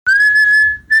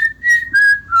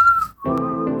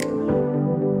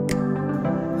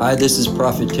Hi, this is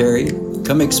Prophet Terry.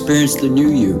 Come experience the new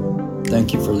you.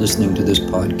 Thank you for listening to this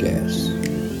podcast.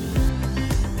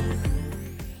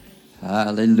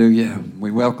 Hallelujah. We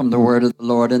welcome the word of the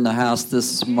Lord in the house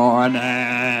this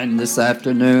morning, this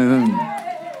afternoon.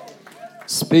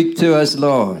 Speak to us,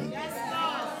 Lord.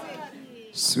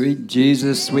 Sweet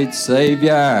Jesus, sweet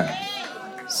Savior.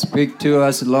 Speak to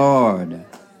us, Lord.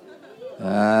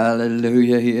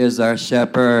 Hallelujah. He is our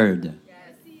shepherd.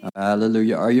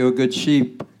 Hallelujah. Are you a good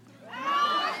sheep?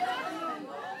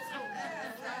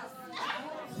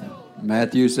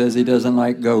 Matthew says he doesn't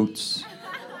like goats.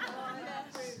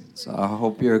 So I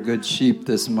hope you're a good sheep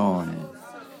this morning.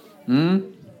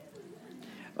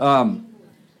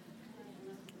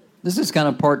 This is kind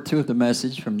of part 2 of the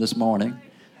message from this morning.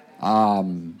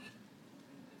 The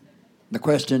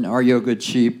question, are you a good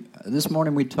sheep? This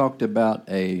morning we talked about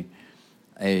a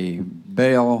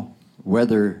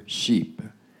bellwether sheep.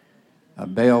 A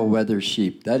bellwether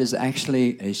sheep. That is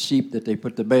actually a sheep that they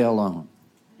put the bell on.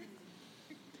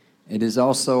 It is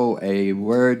also a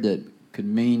word that could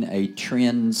mean a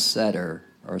trendsetter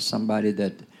or somebody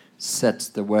that sets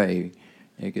the way.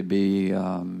 It could be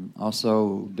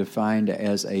also defined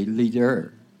as a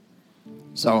leader.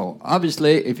 So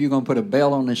obviously, if you're going to put a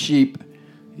bell on a sheep,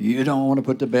 you don't want to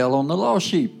put the bell on the lost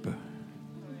sheep.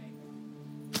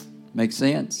 Make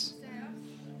sense?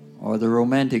 Or the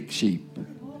romantic sheep.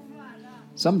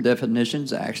 Some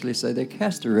definitions actually say they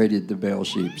castrated the bell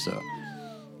sheep, so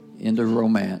into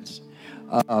romance.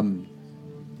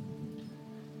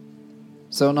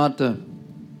 So not the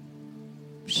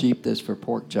sheep that's for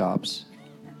pork chops.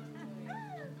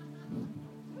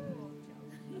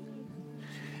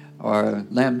 Or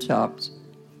lamb chops.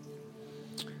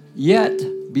 Yet,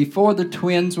 before the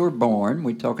twins were born,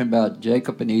 we're talking about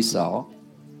Jacob and Esau,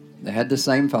 they had the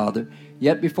same father.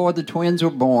 Yet before the twins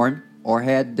were born or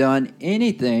had done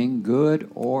anything good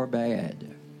or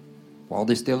bad, while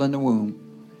they're still in the womb,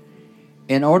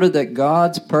 in order that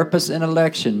God's purpose in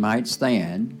election might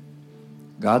stand,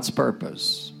 God's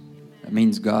purpose, that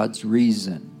means God's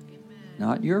reason,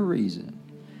 not your reason.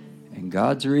 And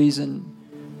God's reason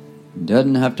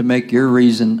doesn't have to make your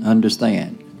reason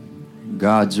understand.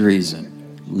 God's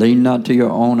reason. Lean not to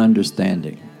your own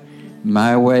understanding.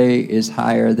 My way is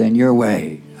higher than your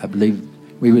way. I believe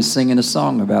we were singing a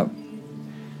song about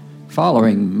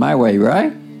following my way,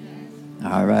 right?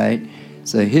 All right.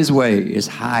 So his way is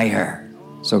higher.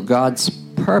 So God's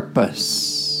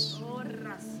purpose,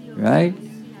 right?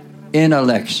 In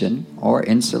election or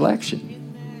in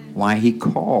selection. Why he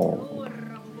called.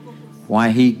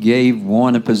 Why he gave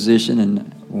one a position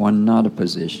and one not a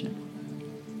position.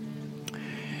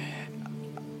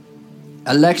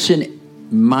 Election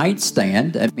might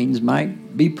stand, that means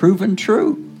might be proven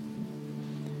true.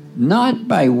 Not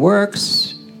by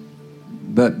works,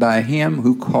 but by him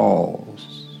who calls.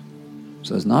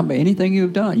 So it's not by anything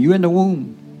you've done. You in the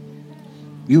womb.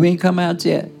 You ain't come out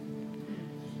yet.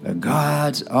 But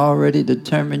God's already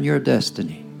determined your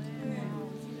destiny.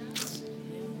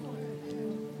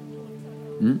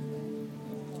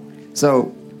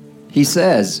 So he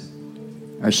says,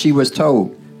 or she was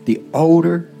told, the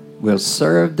older will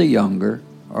serve the younger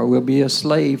or will be a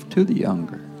slave to the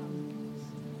younger.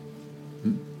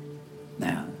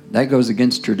 Now, that goes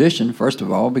against tradition, first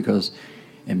of all, because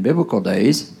in biblical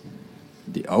days,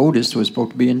 the oldest was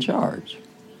supposed to be in charge.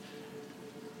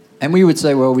 And we would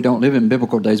say, well, we don't live in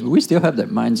biblical days, but we still have that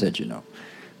mindset, you know.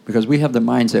 Because we have the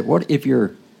mindset, what if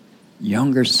your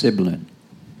younger sibling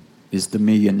is the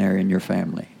millionaire in your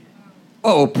family?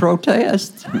 Oh,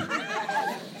 protest.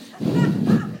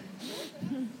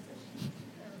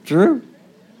 True.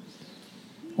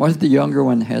 What if the younger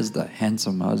one has the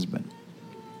handsome husband?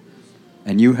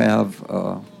 And you have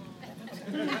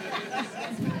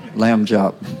lamb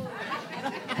chop.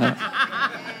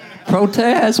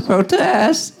 Protest.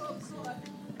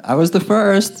 I was the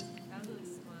first.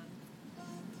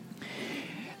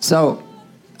 So,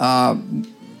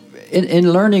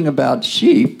 in learning about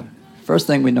sheep, first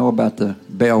thing we know about the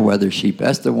bellwether sheep,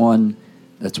 that's the one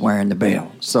that's wearing the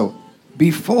bell. So,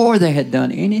 before they had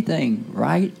done anything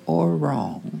right or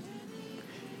wrong,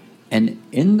 and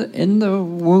in the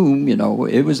womb, you know,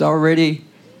 it was already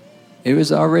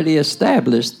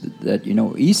established that, you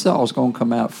know, Esau's going to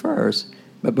come out first.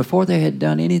 But before they had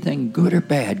done anything good or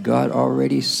bad, God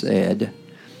already said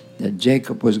that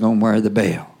Jacob was going to wear the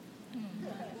bell.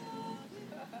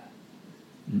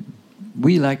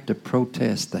 We like to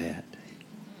protest that.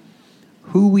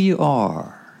 Who we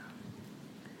are.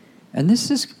 And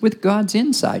this is with God's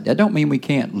insight. That don't mean we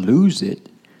can't lose it.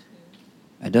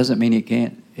 It doesn't mean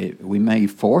we may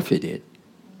forfeit it.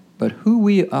 But who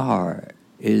we are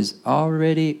is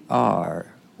already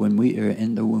are when we are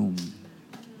in the womb.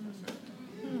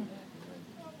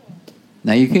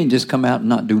 Now, you can't just come out and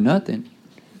not do nothing.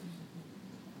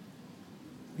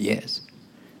 Yes.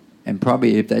 And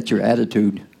probably if that's your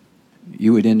attitude,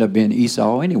 you would end up being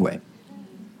Esau anyway.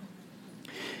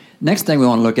 Next thing we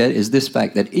want to look at is this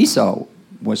fact that Esau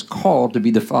was called to be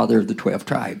the father of the 12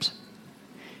 tribes.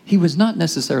 He was not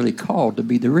necessarily called to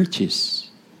be the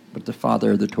richest, but the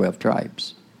father of the 12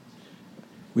 tribes,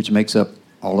 which makes up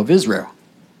all of Israel,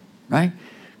 right?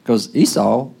 Because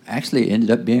Esau actually ended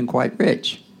up being quite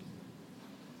rich.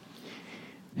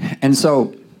 And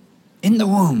so, in the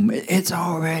womb, it's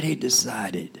already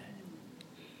decided.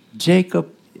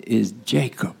 Jacob is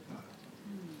Jacob,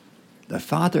 the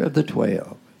father of the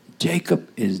 12. Jacob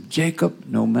is Jacob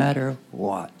no matter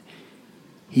what.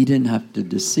 He didn't have to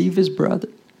deceive his brother.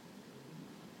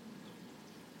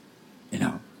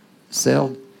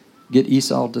 Get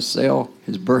Esau to sell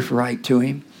his birthright to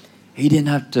him. He didn't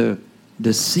have to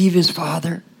deceive his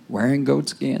father wearing goat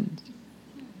skins.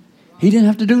 He didn't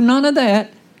have to do none of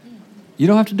that. You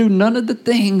don't have to do none of the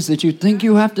things that you think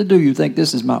you have to do. You think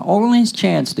this is my only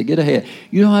chance to get ahead.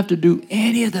 You don't have to do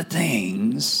any of the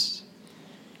things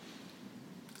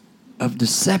of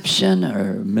deception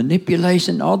or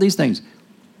manipulation, all these things.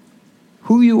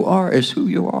 Who you are is who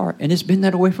you are. And it's been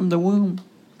that way from the womb.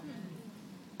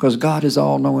 Because God is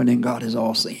all-knowing and God is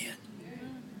all-seeing.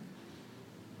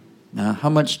 Now, how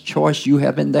much choice you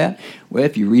have in that? Well,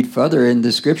 if you read further in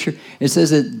the scripture, it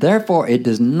says that therefore it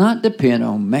does not depend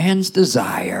on man's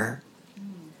desire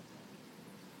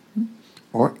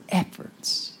or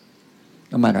efforts,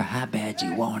 no matter how bad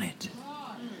you want it,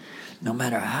 no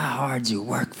matter how hard you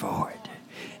work for it.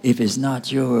 If it's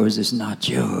not yours, it's not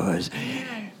yours.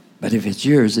 But if it's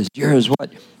yours, it's yours.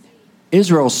 What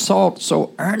Israel sought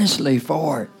so earnestly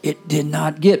for, it did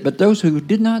not get. But those who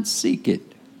did not seek it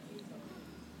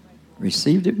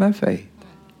received it by faith.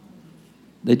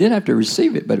 They did have to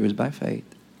receive it, but it was by faith.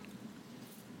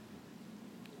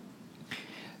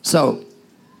 So,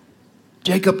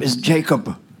 Jacob is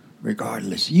Jacob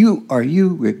regardless. You are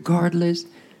you regardless.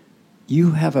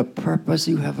 You have a purpose.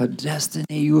 You have a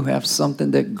destiny. You have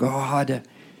something that God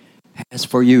has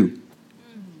for you.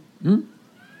 And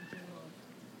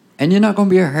you're not going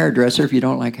to be a hairdresser if you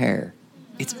don't like hair.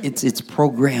 It's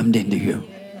programmed into you.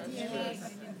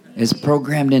 It's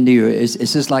programmed into you. It's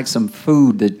just like some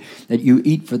food that you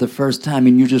eat for the first time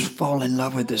and you just fall in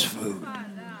love with this food.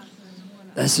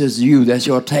 That's just you. That's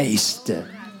your taste.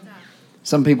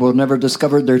 Some people have never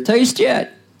discovered their taste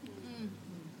yet.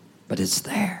 But it's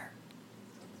there.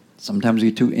 Sometimes we're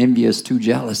too envious, too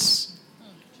jealous.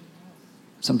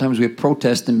 Sometimes we're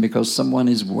protesting because someone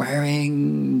is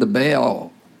wearing the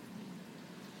bell.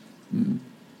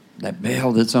 That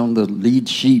bell that's on the lead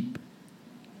sheep.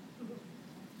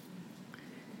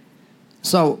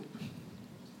 So,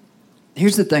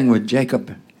 here's the thing with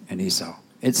Jacob and Esau.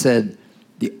 It said,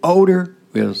 the older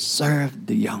will serve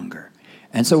the younger.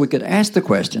 And so we could ask the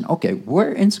question, okay,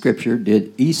 where in Scripture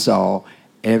did Esau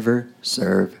ever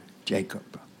serve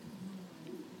Jacob?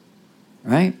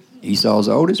 Right? Esau's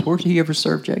oldest. Where did he ever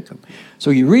serve Jacob?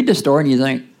 So you read the story and you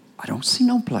think, I don't see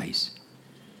no place.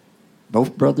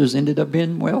 Both brothers ended up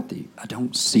being wealthy. I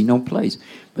don't see no place.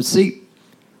 But see,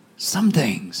 some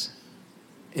things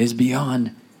is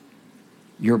beyond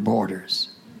your borders.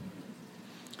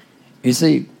 You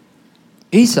see,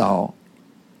 Esau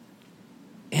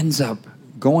ends up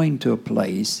going to a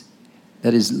place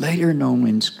that is later known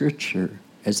in Scripture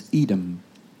as Edom.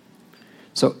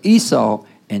 So Esau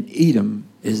and Edom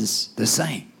is the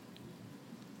same.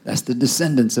 That's the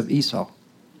descendants of Esau.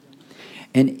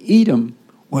 And Edom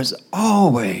was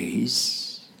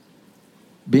always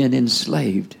being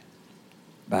enslaved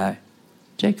by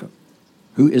Jacob,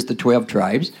 who is the 12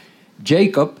 tribes.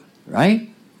 Jacob, right,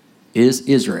 is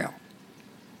Israel.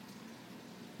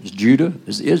 Judah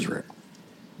is Israel.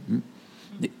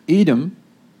 The Edom,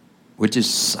 which is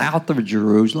south of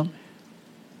Jerusalem,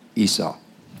 Esau.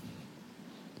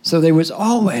 So there was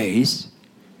always,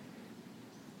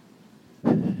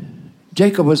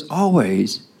 Jacob was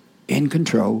always in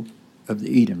control of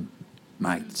the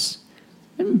Edomites.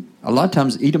 And a lot of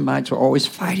times Edomites were always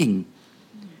fighting.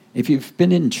 If you've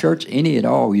been in church any at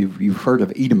all, you've heard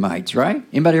of Edomites, right?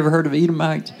 Anybody ever heard of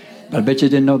Edomites? But I bet you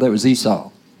didn't know that was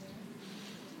Esau.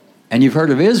 And you've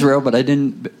heard of Israel, but I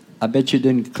bet you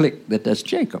didn't click that that's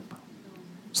Jacob.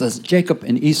 So it's Jacob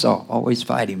and Esau always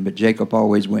fighting, but Jacob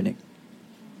always winning.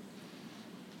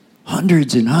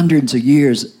 Hundreds and hundreds of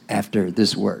years after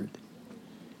this word.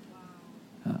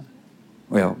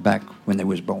 Well, back when they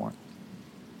was born.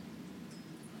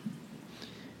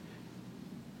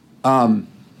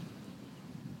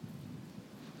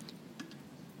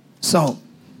 So,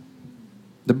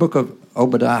 the book of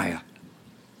Obadiah,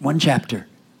 one chapter.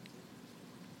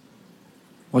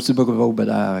 What's the book of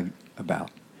Obadiah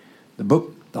about?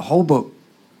 The whole book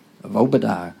of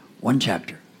Obadiah, one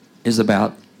chapter, is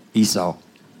about Esau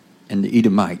and the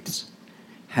Edomites,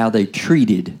 how they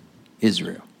treated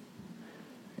Israel.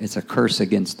 It's a curse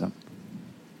against them.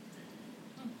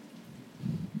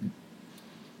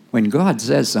 When God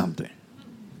says something,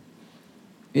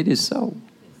 it is so.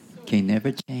 Can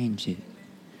never change it.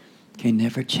 Can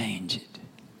never change it.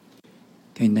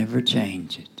 Can never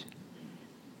change it.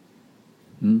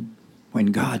 When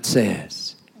God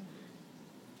says,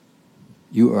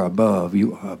 you are above,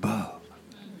 you are above.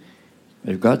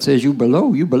 But if God says you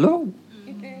below, you below.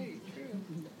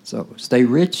 So stay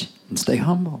rich and stay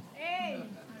humble.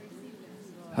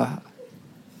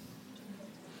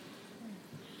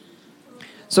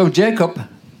 So Jacob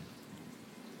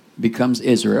becomes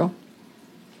Israel,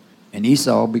 and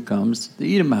Esau becomes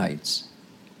the Edomites.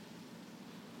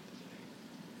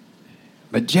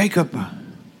 But Jacob,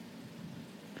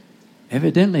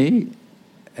 evidently,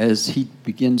 as he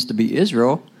begins to be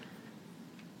Israel,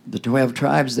 the 12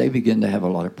 tribes, they begin to have a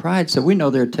lot of pride. So we know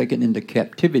they're taken into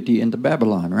captivity into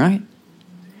Babylon, right?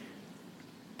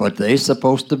 But they're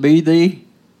supposed to be the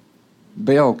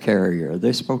bell carrier.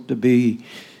 They're supposed to be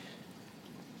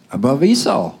above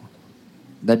Esau.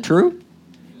 That true?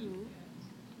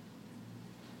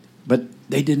 But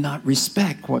they did not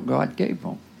respect what God gave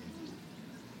them.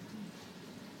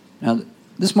 Now,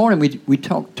 this morning we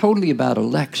talked totally about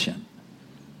election.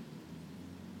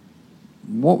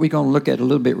 What we're going to look at a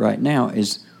little bit right now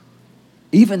is,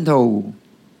 even though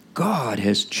God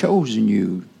has chosen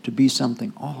you to be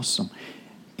something awesome,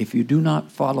 if you do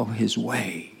not follow His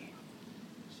way,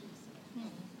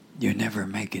 you never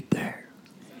make it there.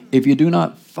 If you do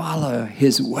not follow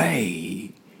His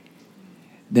way,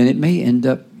 then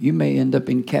you may end up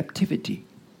in captivity,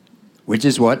 which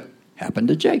is what happened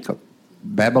to Jacob.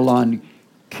 Babylon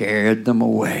carried them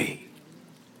away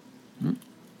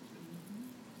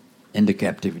into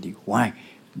captivity. Why?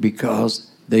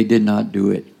 Because they did not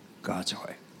do it God's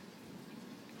way.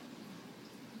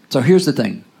 So here's the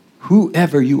thing.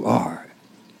 Whoever you are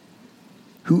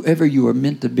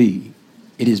meant to be,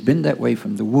 it has been that way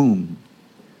from the womb.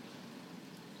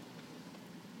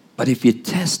 But if you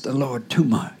test the Lord too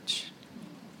much,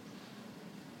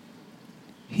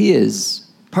 His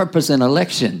purpose in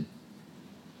election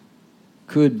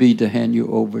could be to hand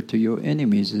you over to your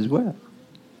enemies as well.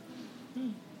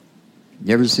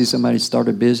 You ever see somebody start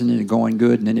a business and going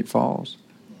good and then it falls?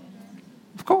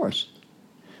 Of course.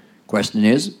 Question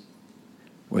is,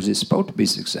 was it supposed to be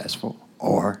successful,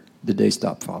 or did they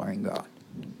stop following God?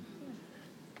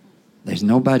 There's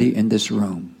nobody in this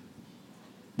room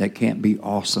that can't be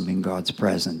awesome in God's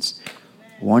presence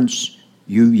once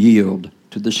you yield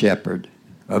to the shepherd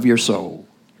of your soul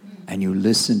and you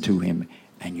listen to Him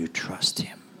and you trust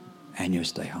Him and you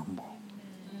stay humble.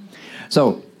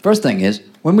 So, first thing is,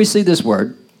 when we see this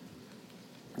word,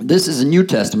 this is a New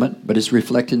Testament, but it's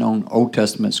reflecting on Old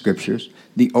Testament scriptures.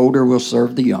 The older will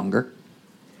serve the younger.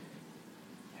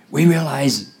 We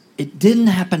realize it didn't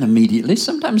happen immediately.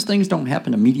 Sometimes things don't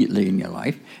happen immediately in your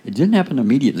life. It didn't happen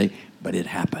immediately, but it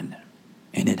happened.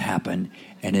 And it happened,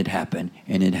 and it happened,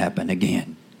 and it happened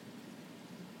again.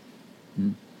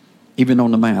 Even on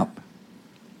the map,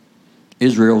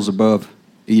 Israel's above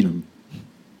Edom.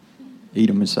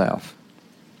 Edom is south.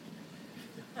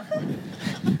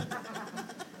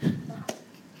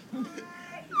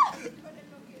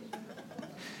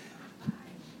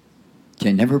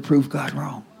 Can never prove God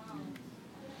wrong.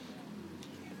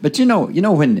 But you know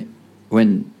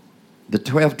when the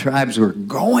 12 tribes were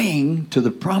going to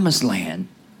the promised land,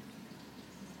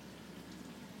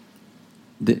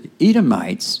 the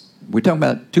Edomites, we're talking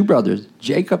about two brothers,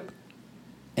 Jacob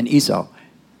and Esau.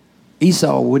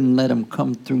 Esau wouldn't let them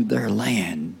come through their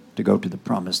land to go to the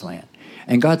promised land.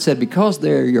 And God said, because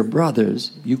they're your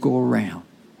brothers, you go around.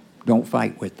 Don't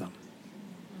fight with them.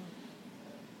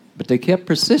 But they kept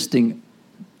persisting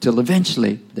till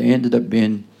eventually they ended up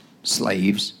being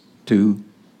slaves to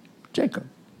Jacob.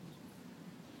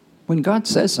 When God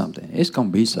says something, it's going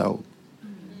to be so.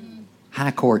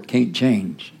 High court can't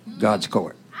change God's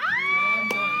court.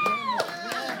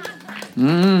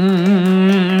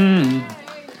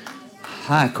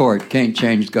 High court can't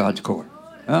change God's court.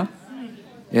 Huh?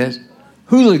 Yes.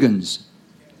 Hooligans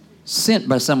sent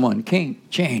by someone can't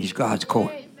change God's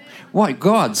court. What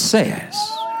God says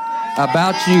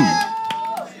about you.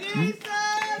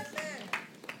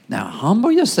 Now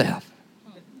humble yourself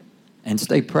and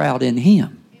stay proud in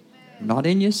Him, not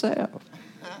in yourself.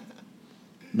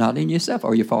 Not in yourself,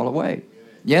 or you fall away.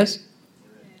 Yes?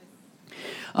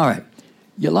 All right.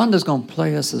 Yolanda's going to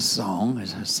play us a song.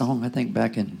 It's a song, I think,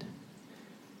 back in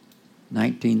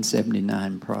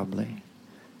 1979, probably.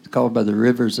 It's called By the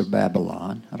Rivers of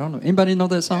Babylon. I don't know. Anybody know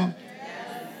that song?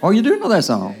 Oh, you do know that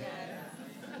song?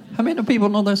 How many people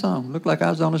know that song? Looked like I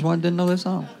was the only one who didn't know that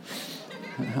song.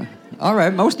 All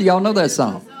right. Most of y'all know that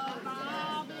song.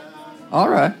 All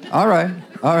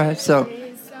right. So,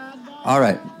 all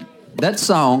right. That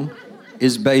song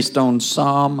is based on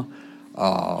Psalm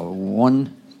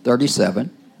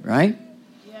 137, right?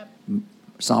 Yep.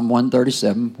 Psalm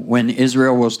 137, when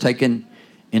Israel was taken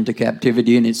into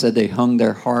captivity, and it said they hung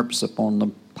their harps upon the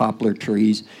poplar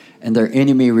trees, and their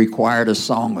enemy required a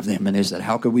song of them, and they said,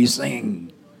 how could we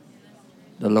sing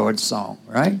the Lord's song,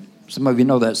 right? Some of you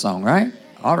know that song, right?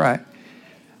 All right.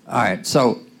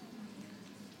 So,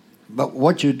 but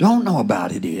what you don't know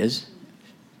about it is,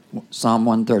 Psalm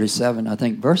 137, I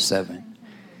think verse 7,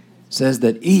 says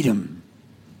that Edom,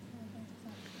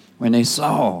 when they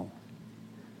saw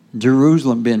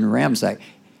Jerusalem being ransacked,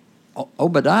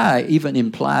 Obadiah even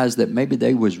implies that maybe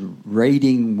they was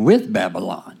raiding with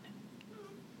Babylon.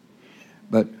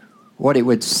 But what it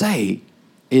would say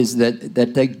is that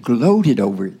they gloated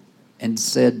over it and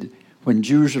said, when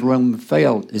Jerusalem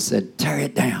fell, it said, tear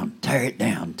it down, tear it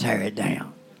down, tear it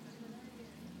down.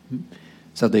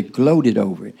 So they gloated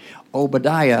over it.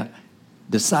 Obadiah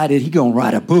decided he's going to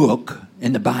write a book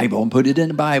in the Bible and put it in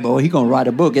the Bible. He's going to write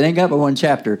a book. It ain't got but one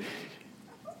chapter.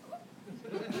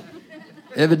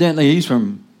 Evidently, he's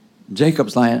from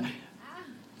Jacob's land.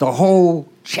 The whole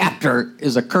chapter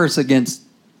is a curse against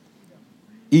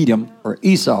Edom or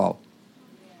Esau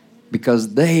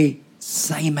because they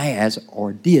same as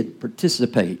or did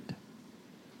participate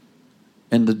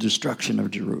in the destruction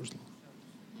of Jerusalem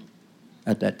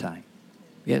at that time.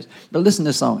 Yes, but listen to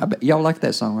this song. I bet y'all like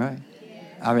that song, right?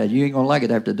 Yeah. All right, you ain't gonna like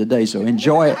it after today, so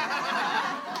enjoy it.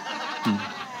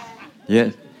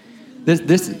 Yes,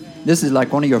 this is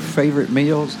like one of your favorite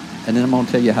meals, and then I'm gonna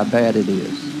tell you how bad it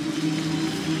is.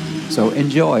 So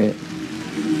enjoy it.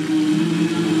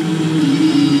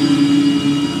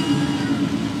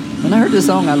 When I heard this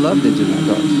song, I loved it. And I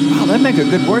thought, wow, that'd make a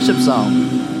good worship song.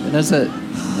 And that's it.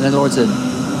 And then the Lord said,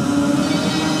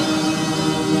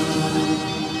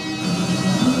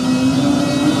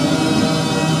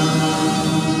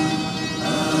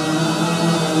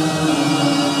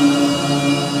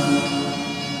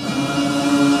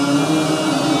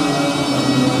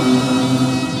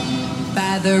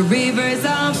 by the rivers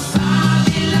of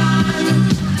Babylon,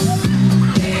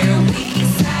 there we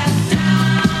sat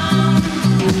down.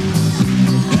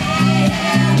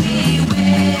 Yeah, we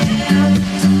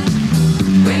wept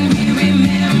when we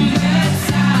remembered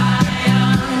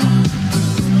Zion.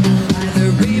 By the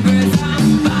rivers of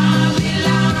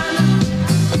Babylon,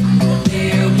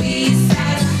 there we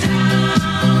sat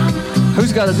down.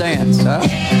 who's got to dance, huh?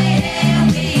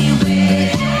 Yeah, we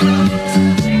wept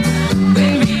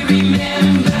when we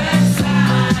remembered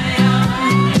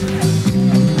Zion.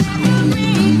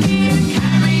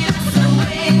 Carry us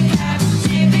away in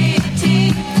captivity.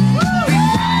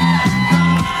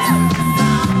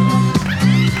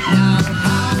 Now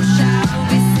how shall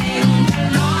we sing the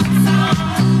Lord's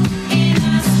song in a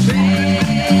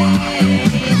strange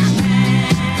land?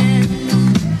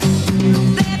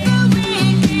 The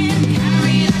wicked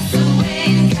carried us away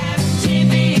in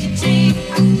captivity,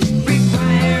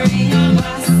 requiring of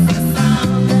us a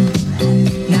song.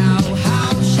 Now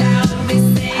how shall we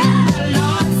sing the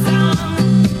Lord's song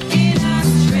in a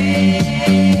strange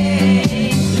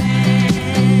land?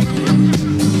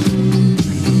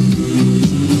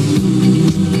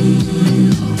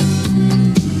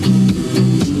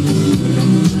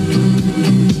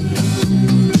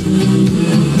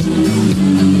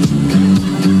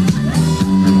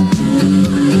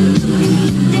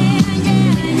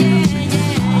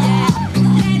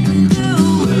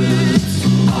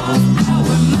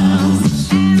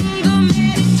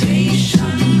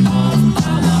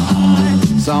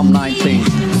 Psalm 19.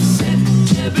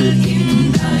 Acceptable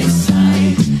in thy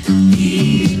sight,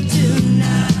 here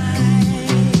tonight.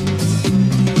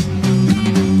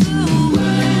 The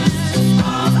words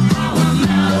of our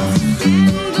mouth and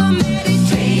the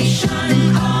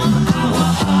meditation of our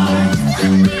heart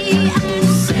be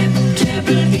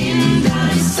acceptable in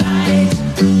thy sight,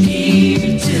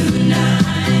 here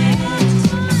tonight.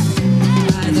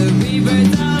 By the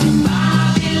rivers of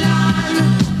Babylon,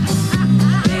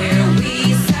 there we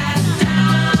sat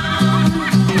down.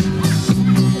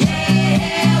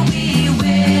 Yeah, we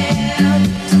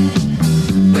wept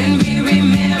when we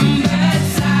remembered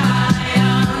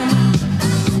Zion.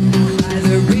 By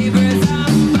the rivers of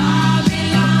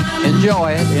Babylon, Enjoy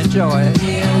it.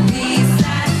 there we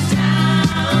sat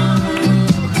down.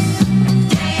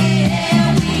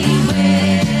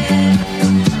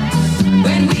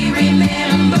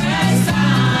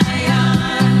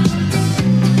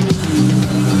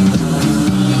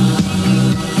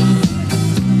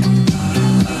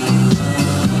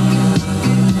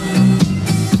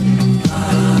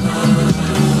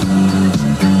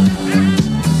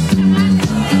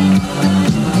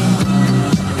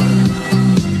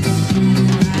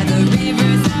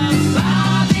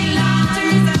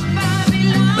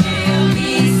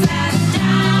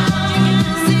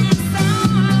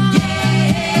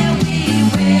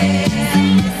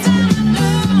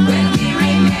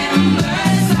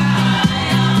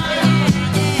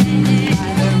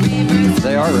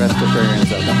 Rastafarians,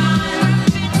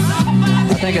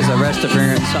 I think it's a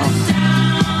Rastafarian song.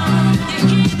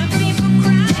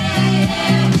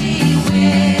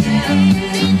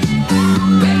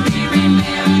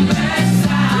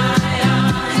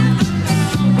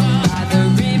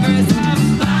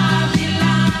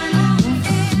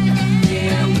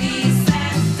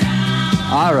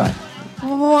 All right.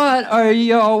 What are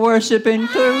y'all worshiping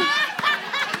to?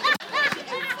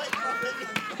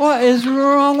 What is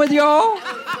wrong with y'all?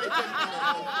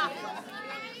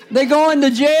 They going to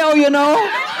jail, you know.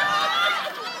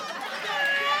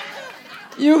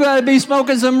 You got to be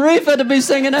smoking some reefer to be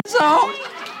singing that song.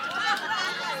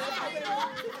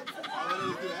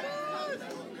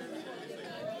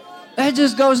 That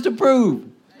just goes to prove.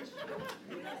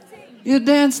 You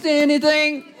dance to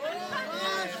anything?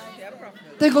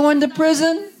 They're going to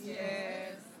prison?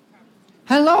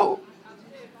 Hello?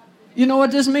 You know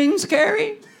what this means,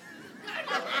 Carrie?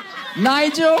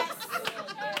 Nigel?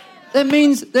 That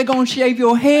means they're going to shave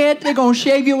your head, they're going to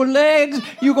shave your legs,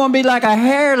 you're going to be like a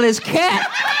hairless cat.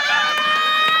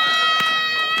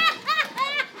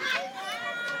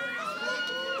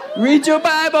 Read your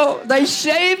Bible. They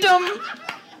shaved them.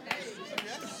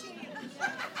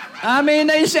 I mean,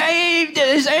 they shaved.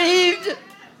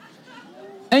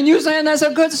 And you saying that's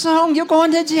a good song, you're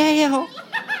going to jail.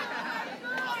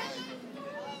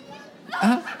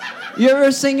 You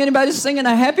ever sing anybody singing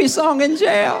a happy song in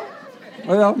jail?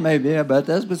 Well, maybe, but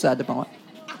that's beside the point.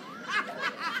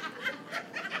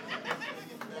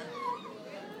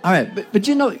 All right, but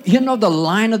you know the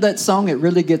line of that song, it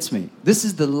really gets me. This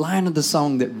is the line of the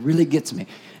song that really gets me.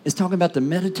 It's talking about the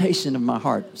meditation of my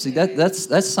heart. See,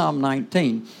 that's Psalm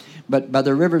 19. But by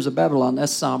the rivers of Babylon,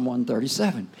 that's Psalm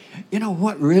 137. You know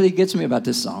what really gets me about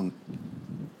this song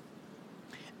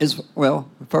is, well,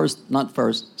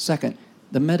 second,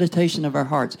 the meditation of our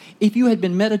hearts. If you had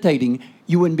been meditating,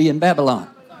 you wouldn't be in Babylon.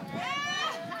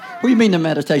 What do you mean the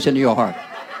meditation of your heart?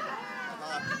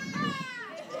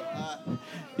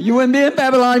 You wouldn't be in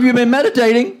Babylon if you'd been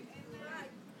meditating.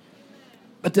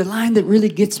 But the line that really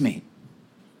gets me,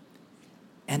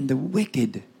 and the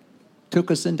wicked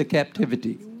took us into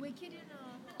captivity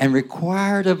and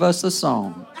required of us a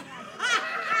song.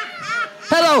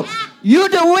 Hello, you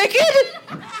the wicked?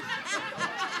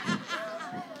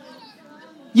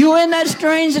 You in that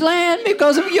strange land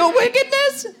because of your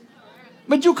wickedness?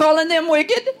 But you calling them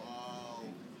wicked?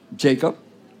 Jacob.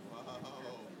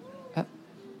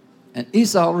 And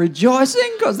Esau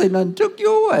rejoicing because they done took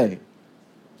you away.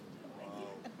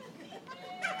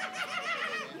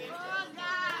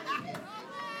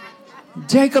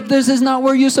 Jacob, this is not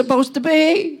where you're supposed to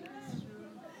be.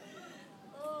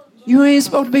 You ain't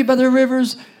supposed to be by the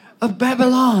rivers of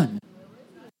Babylon.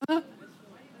 Huh?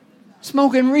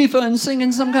 Smoking reefer and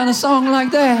singing some kind of song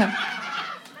like that.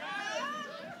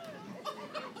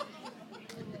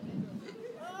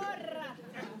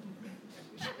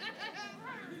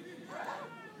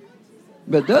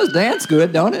 But it does dance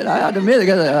good, don't it? I have to admit,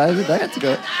 it dance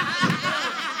good.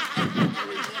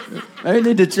 Maybe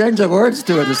need to change the words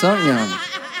to it or something, you know.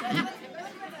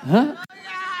 Huh?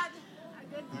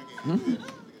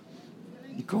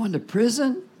 You going to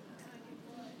prison?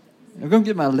 You're going to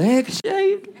get my legs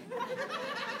shaved?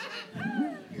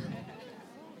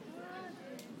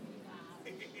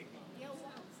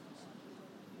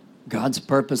 God's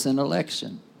purpose in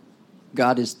election.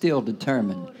 God is still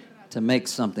determined to make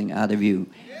something out of you.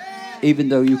 Even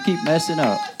though you keep messing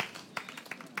up.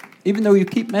 Even though you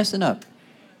keep messing up.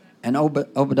 And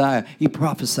Obadiah, he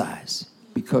prophesies,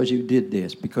 because you did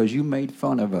this, because you made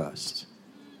fun of us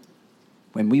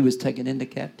when we was taken into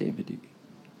captivity.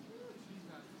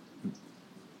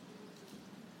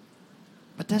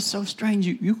 But that's so strange.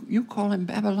 You calling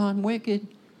Babylon wicked?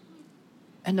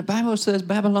 And the Bible says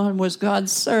Babylon was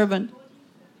God's servant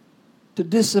to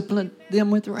discipline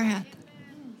them with wrath.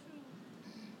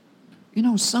 You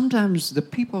know, sometimes the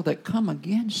people that come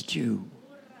against you,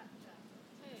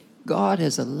 God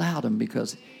has allowed them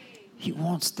because he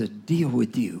wants to deal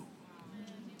with you.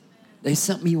 There's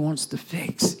something he wants to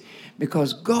fix.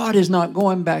 Because God is not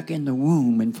going back in the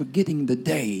womb and forgetting the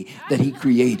day that he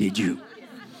created you.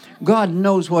 God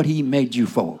knows what he made you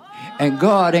for. And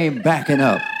God ain't backing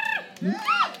up.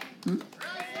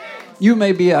 You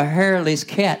may be a hairless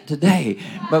cat today,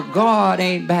 but God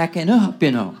ain't backing up,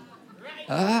 you know.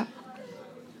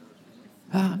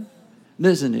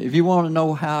 Listen, if you want to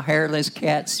know how hairless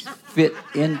cats fit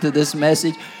into this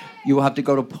message, you will have to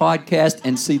go to podcast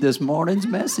and see this morning's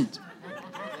message.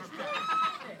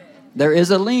 There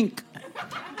is a link.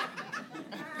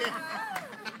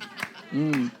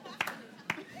 Then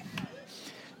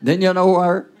you know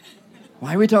where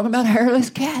Why are we talking about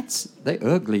hairless cats? They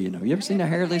ugly, you know. You ever seen a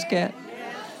hairless cat?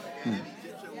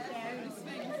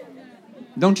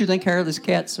 Don't you think hairless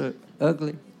cats are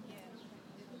ugly?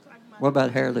 What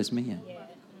about hairless men?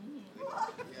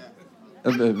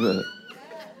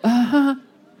 Uh-huh.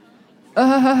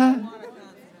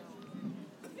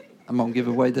 I'm going to give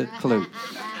away the clue.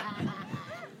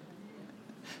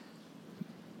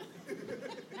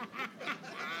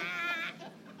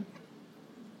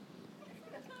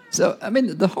 So, I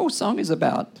mean, the whole song is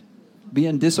about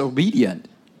being disobedient.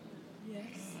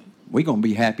 We're going to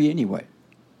be happy anyway.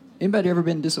 Anybody ever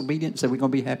been disobedient and said we're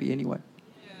going to be happy anyway?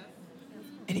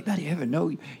 Anybody ever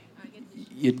know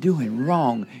you're doing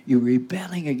wrong, you're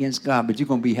rebelling against God, but you're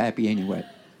going to be happy anyway?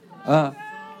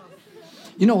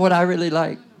 You know what I really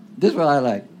like? This is what I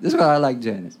like. This is what I like,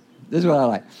 Janice. This is what I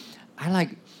like. I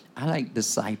like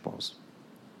disciples.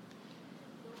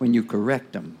 When you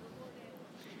correct them,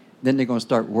 then they're going to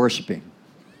start worshiping.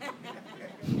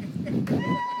 You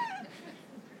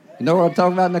know what I'm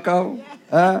talking about, Nicole?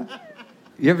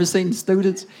 You ever seen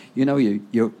students? You know,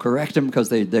 you correct them because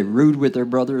they're rude with their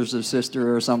brothers or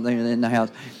sister or something in the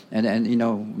house, and you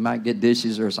know, might get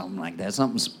dishes or something like that,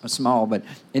 something small. But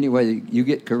anyway, you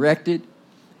get corrected,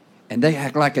 and they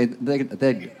act like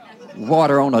they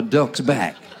water on a duck's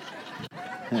back.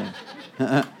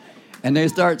 And they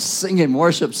start singing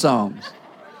worship songs.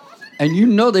 And you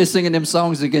know they're singing them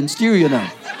songs against you, you know.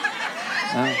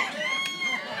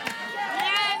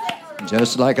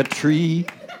 Just like a tree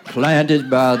planted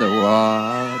by the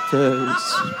waters,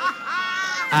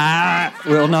 I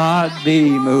will not be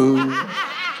moved.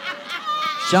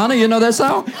 Shauna, you know that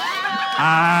song?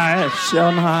 I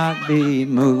shall not be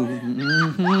moved.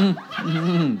 Mm-hmm.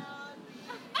 Mm-hmm.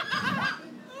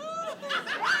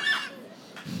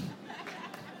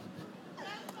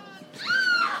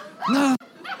 No.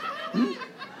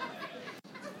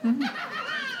 Mm-hmm.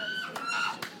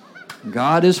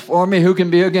 God is for me, who can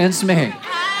be against me?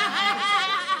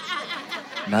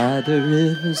 By the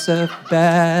rivers of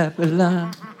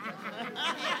Babylon.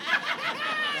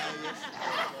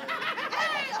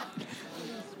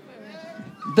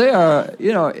 They are,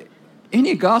 you know,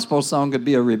 any gospel song could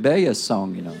be a rebellious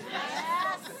song, you know.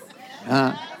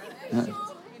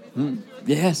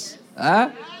 Yes.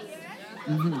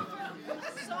 Mm-hmm.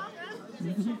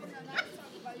 Mm-hmm.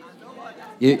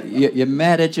 You're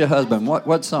mad at your husband.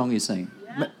 What song you sing?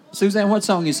 Suzanne, what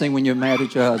song you sing when you're mad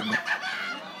at your husband?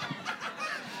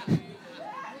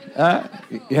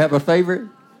 You have a favorite?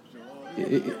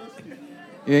 You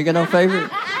ain't got no favorite?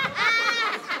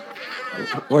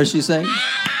 What she sing?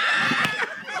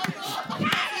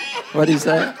 What did he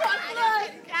say?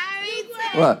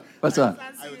 What? What's that?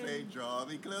 I would say, draw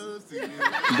me close to you.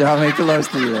 Draw me close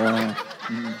to you.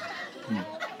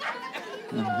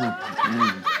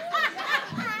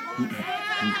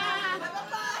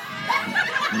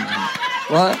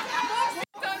 What?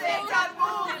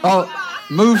 Oh,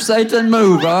 move, Satan,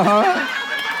 move.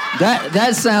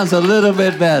 That sounds a little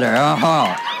bit better.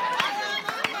 Uh-huh.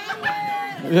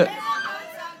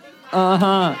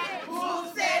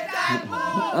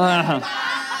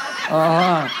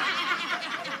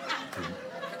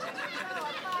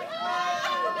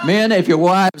 Men, if your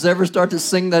wives ever start to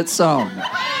sing that song,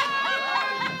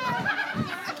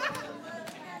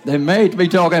 they may be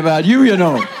talking about you, you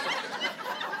know.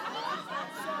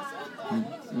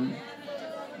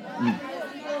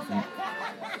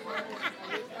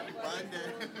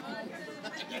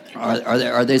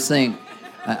 Are they saying,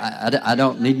 I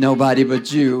don't need nobody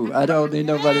but you. I don't need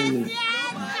nobody but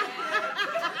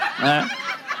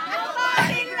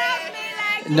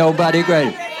you. Nobody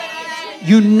greater.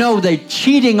 You know they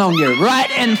cheating on you right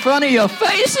in front of your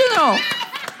face, you know.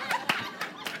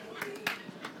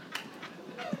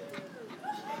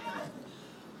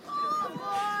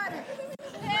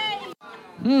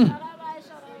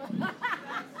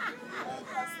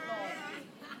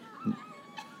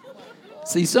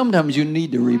 See, sometimes you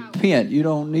need to repent. You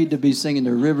don't need to be singing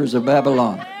the rivers of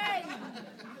Babylon.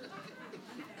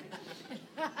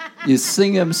 You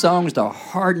sing them songs to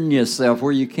harden yourself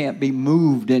where you can't be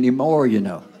moved anymore, you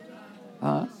know.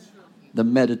 The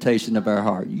meditation of our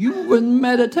heart. You was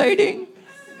meditating.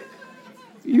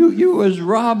 You was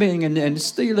robbing and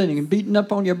stealing and beating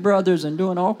up on your brothers and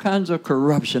doing all kinds of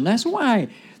corruption. That's why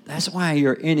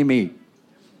your enemy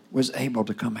was able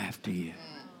to come after you.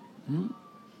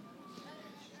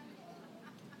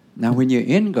 Now, when you're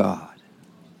in God,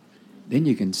 then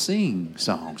you can sing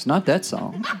songs. Not that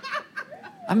song.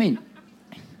 I mean,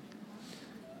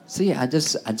 see, I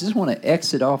just want to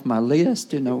exit off my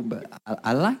list, you know, but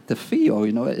I like the feel,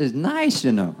 you know. It's nice,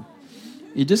 you know.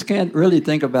 You just can't really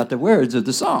think about the words of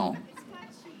the song.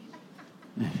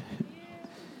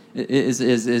 It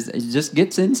just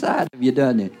gets inside of you,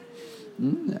 doesn't it?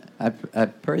 I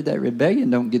pray that rebellion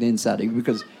don't get inside of you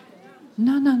because,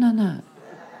 no.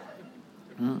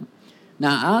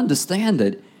 Now, I understand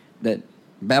that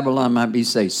Babylon might be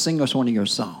say, sing us one of your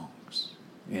songs,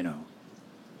 you know.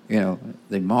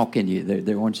 They mocking you.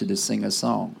 They want you to sing a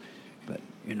song. But,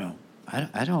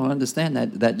 I don't understand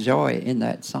that joy in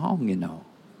that song,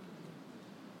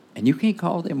 And you can't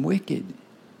call them wicked.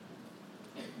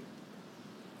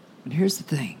 But here's the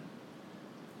thing.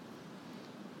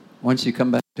 Once you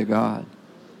come back to God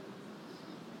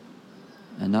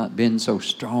and not been so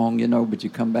strong, but you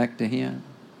come back to Him,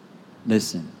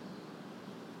 listen,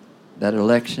 that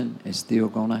election is still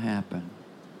going to happen.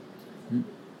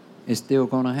 It's still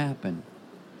going to happen.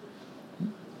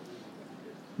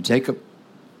 Jacob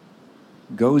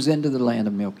goes into the land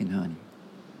of milk and honey.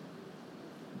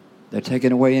 They're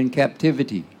taken away in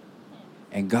captivity,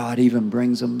 and God even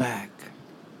brings them back.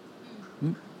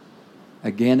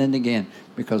 Again and again,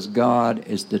 because God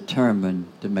is determined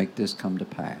to make this come to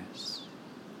pass.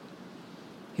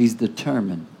 He's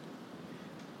determined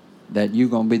that you're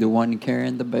going to be the one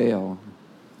carrying the bell.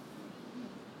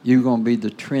 You're going to be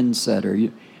the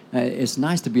trendsetter. It's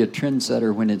nice to be a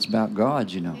trendsetter when it's about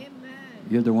God, Amen.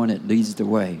 You're the one that leads the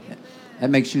way. That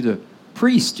makes you the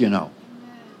priest, You're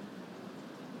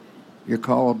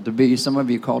called to be, some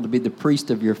of you are called to be the priest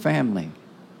of your family.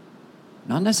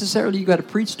 Not necessarily you got to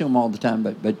preach to them all the time,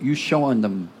 but you showing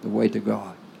them the way to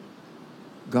God.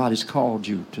 God has called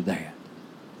you to that.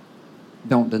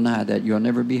 Don't deny that. You'll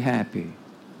never be happy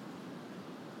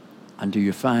until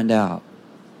you find out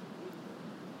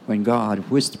when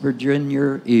God whispered in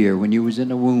your ear when you was in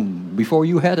the womb, before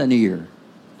you had an ear.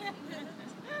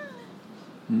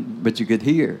 But you could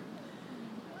hear.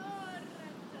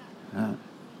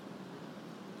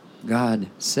 God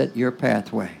set your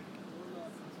pathway.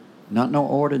 Not no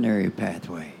ordinary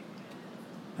pathway.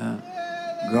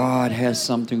 God has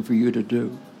something for you to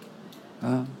do.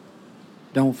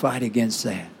 Don't fight against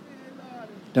that.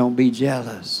 Don't be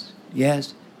jealous.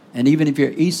 Yes? And even if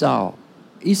you're Esau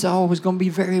was going to be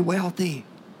very wealthy.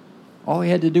 All he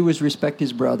had to do was respect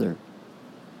his brother.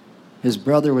 His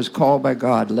brother was called by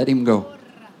God. Let him go.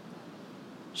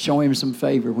 Show him some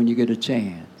favor when you get a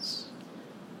chance.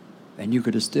 And you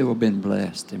could have still been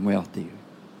blessed and wealthy.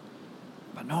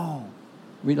 But no,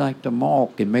 we like to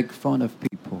mock and make fun of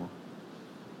people.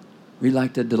 We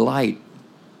like to delight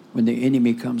when the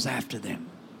enemy comes after them.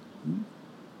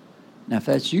 Now, if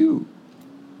that's you,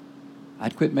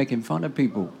 I'd quit making fun of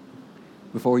people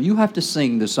before you have to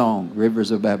sing the song,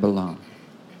 Rivers of Babylon.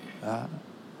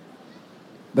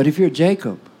 But if you're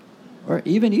Jacob, or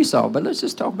even Esau, but let's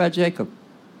just talk about Jacob.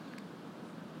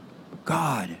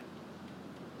 God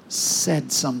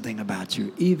said something about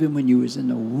you even when you was in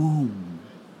the womb.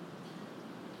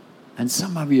 And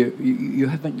some of you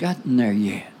haven't gotten there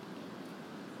yet.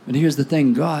 But here's the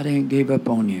thing, God ain't gave up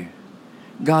on you.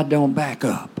 God don't back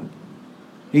up.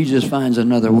 He just finds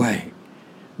another way.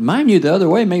 Mind you, the other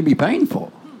way may be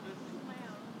painful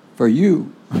for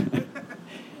you.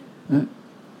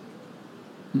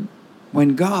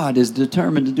 When God is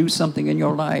determined to do something in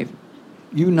your life,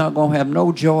 you're not going to have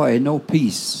no joy, no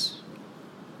peace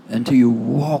until you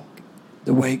walk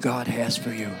the way God has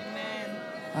for you.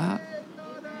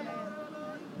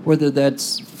 Whether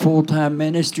that's full-time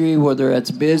ministry, whether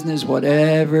that's business,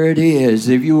 whatever it is,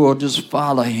 if you will just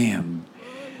follow Him.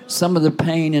 Some of the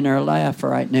pain in our life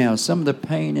right now,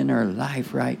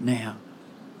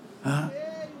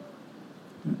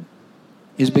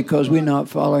 is because we're not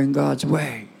following God's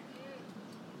way.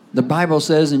 The Bible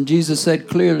says, and Jesus said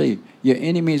clearly, your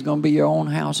enemy is going to be your own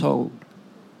household.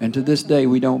 And to this day,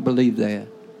 we don't believe that.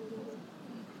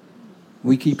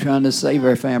 We keep trying to save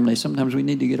our families. Sometimes we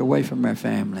need to get away from our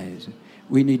families.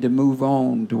 We need to move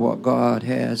on to what God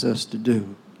has us to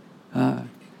do.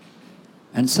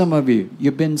 And some of you,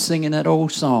 you've been singing that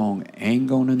old song, ain't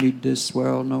gonna need this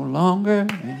world no longer,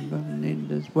 ain't gonna need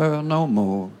this world no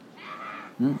more.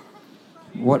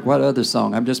 What other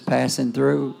song? I'm just passing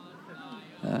through.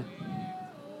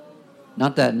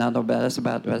 Not that, not about. That's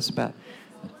about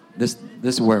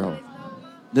this world.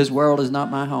 This world is not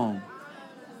my home.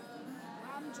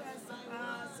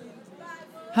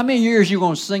 How many years you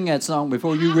gonna sing that song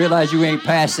before you realize you ain't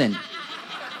passing?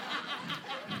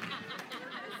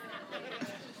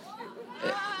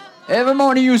 Every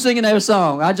morning you singing that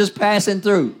song, I just passing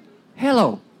through.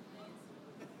 Hello.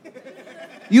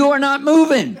 You are not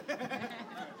moving.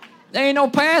 There ain't no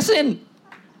passing.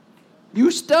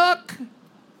 You stuck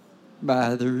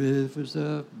by the rivers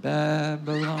of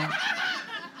Babylon.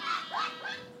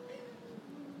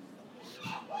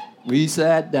 We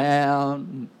sat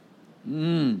down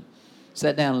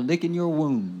Sat down licking your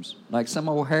wounds like some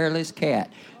old hairless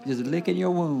cat, just licking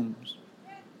your wounds.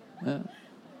 No,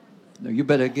 you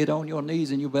better get on your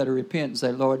knees and you better repent and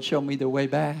say, Lord, show me the way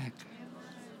back.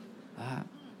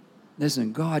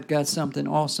 Listen, God got something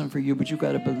awesome for you, but you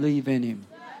got to believe in Him.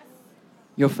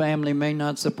 Your family may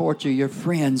not support you. Your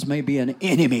friends may be an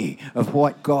enemy of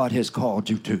what God has called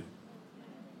you to.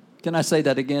 Can I say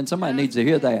that again? Somebody needs to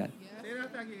hear that.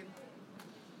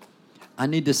 I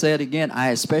need to say it again. I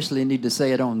especially need to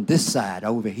say it on this side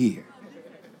over here.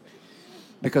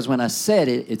 Because when I said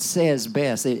it, it says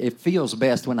best. It feels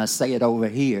best when I say it over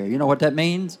here. You know what that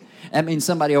means? That means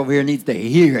somebody over here needs to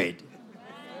hear it.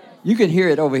 You can hear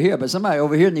it over here, but somebody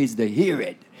over here needs to hear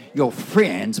it. Your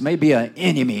friends may be an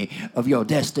enemy of your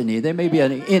destiny. They may be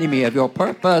an enemy of your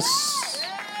purpose.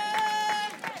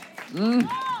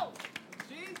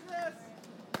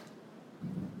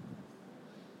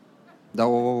 The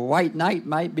white night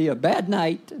might be a bad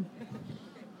night.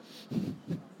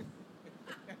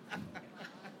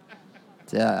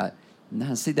 Now,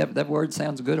 see, that word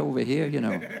sounds good over here, you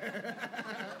know.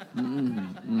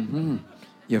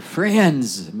 Your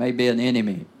friends may be an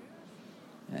enemy.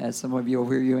 Some of you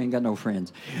over here, you ain't got no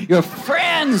friends. Your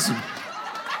friends!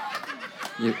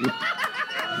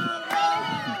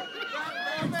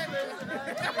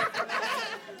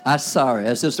 I'm sorry,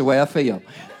 that's just the way I feel.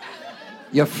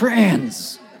 Your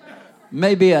friends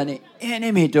may be an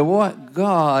enemy to what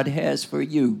God has for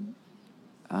you.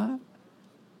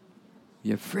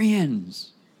 Your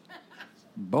friends,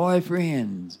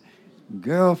 boyfriends,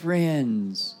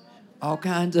 girlfriends, all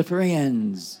kinds of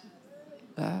friends.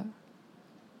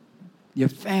 Your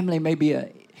family may be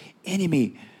an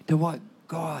enemy to what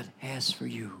God has for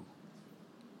you.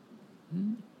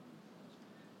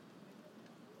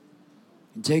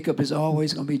 Jacob is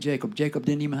always going to be Jacob. Jacob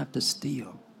didn't even have to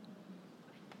steal.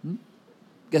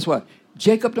 Guess what?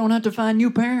 Jacob don't have to find new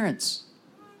parents.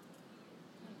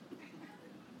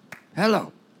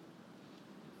 Hello.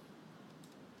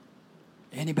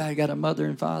 Anybody got a mother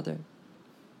and father?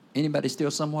 Anybody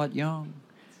still somewhat young?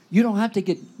 You don't have to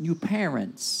get new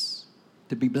parents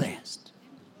to be blessed.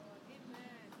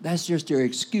 That's just your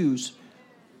excuse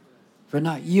for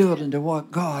not yielding to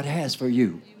what God has for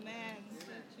you.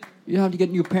 You don't have to get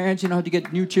new parents. You don't have to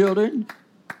get new children.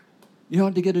 You don't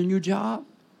have to get a new job.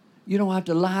 You don't have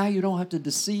to lie. You don't have to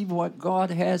deceive what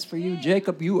God has for you.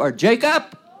 Jacob, you are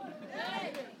Jacob.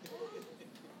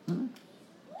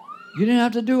 You didn't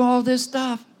have to do all this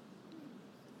stuff.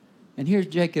 And here's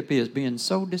Jacob is being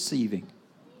so deceiving.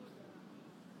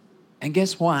 And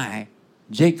guess why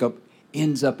Jacob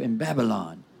ends up in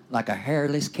Babylon like a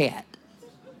hairless cat?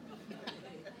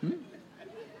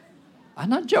 I'm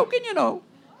not joking, you know.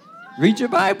 Read your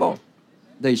Bible.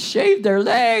 They shaved their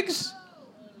legs.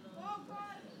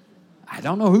 I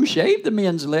don't know who shaved the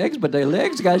men's legs, but their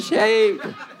legs got shaved.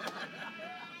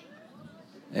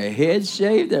 Their heads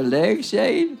shaved, their legs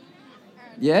shaved.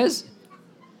 Yes.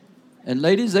 And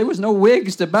ladies, there was no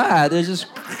wigs to buy. There's just...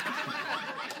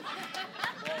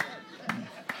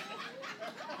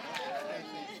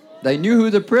 They knew who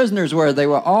the prisoners were. They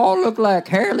were all looked like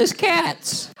hairless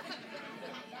cats.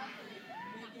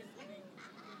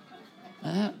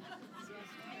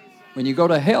 When you go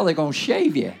to hell, they're going to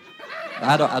shave you.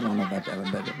 I don't know about that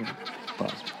one,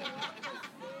 but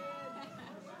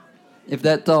if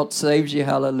that thought saves you,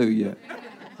 hallelujah.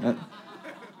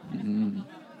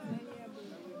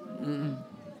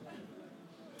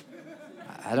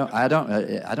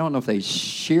 I don't know if they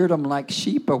sheared them like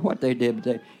sheep or what they did,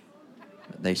 but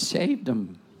they shaved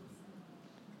them.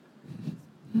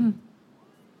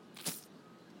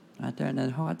 Out there in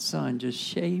that hot sun, just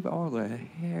shave all the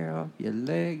hair off your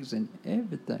legs and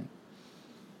everything.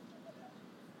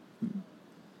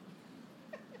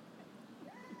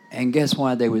 And guess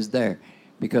why they was there?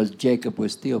 Because Jacob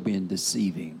was still being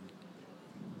deceiving.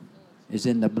 It's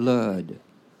in the blood.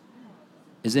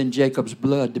 It's in Jacob's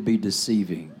blood to be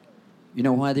deceiving. You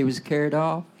know why they was carried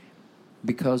off?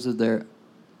 Because of their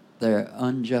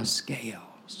unjust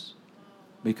scales.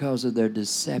 Because of their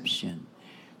deception.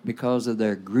 Because of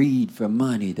their greed for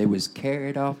money. They was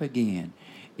carried off again.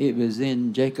 It was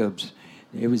in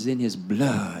it was in his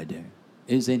blood.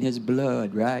 It's in his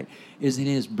blood, right? It's in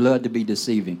his blood to be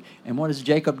deceiving. And what does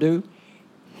Jacob do?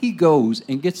 He goes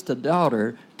and gets the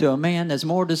daughter to a man that's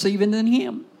more deceiving than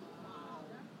him.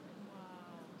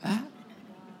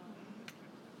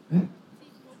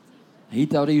 He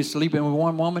thought he was sleeping with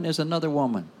one woman. There's another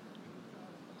woman.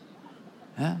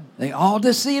 They all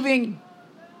deceiving.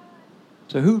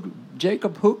 So who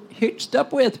Jacob hitched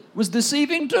up with was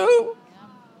deceiving too.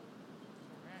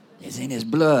 It's in his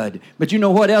blood. But you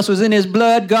know what else was in his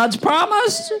blood? God's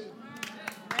promise.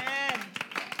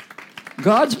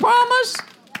 God's promise.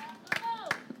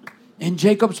 In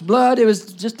Jacob's blood, it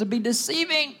was just to be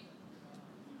deceiving.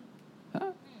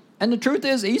 Huh? And the truth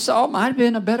is, Esau might have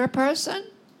been a better person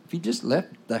if he just left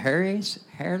the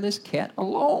hairless cat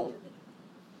alone.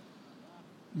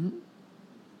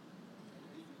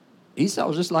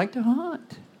 Esau just liked to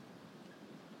hunt.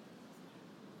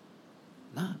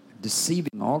 No,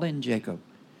 deceiving all in Jacob.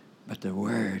 But the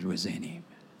word was in him.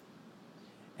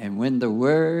 And when the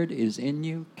word is in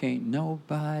you, can't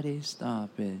nobody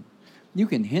stop it. You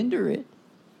can hinder it.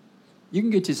 You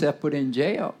can get yourself put in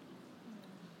jail.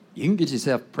 You can get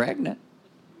yourself pregnant.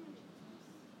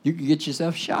 You can get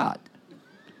yourself shot.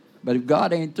 But if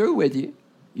God ain't through with you,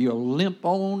 you'll limp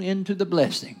on into the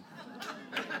blessing.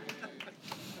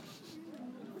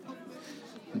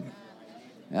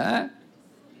 Huh?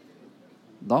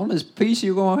 The only peace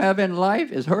you're going to have in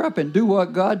life is hurry up and do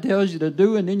what God tells you to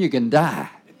do, and then you can die.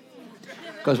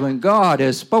 Because when God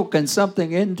has spoken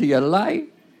something into your life,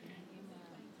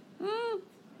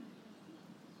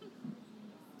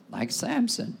 like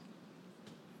Samson,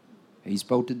 he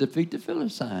spoke to defeat the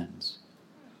Philistines.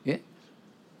 Yeah.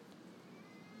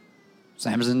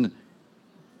 Samson,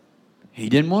 he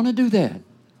didn't want to do that.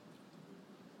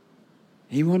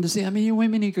 He wanted to see how many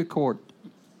women he could court.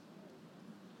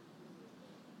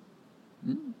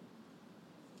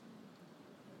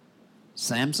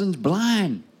 Samson's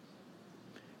blind.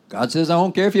 God says, I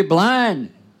don't care if you're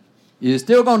blind. You're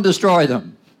still going to destroy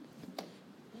them.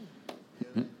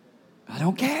 I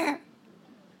don't care.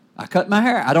 I cut my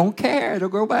hair. I don't care. It'll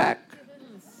grow back.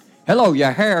 Hello,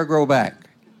 your hair will grow back.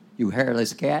 You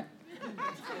hairless cat.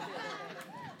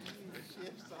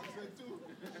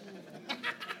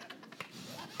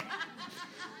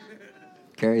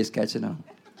 Carrie's catching on.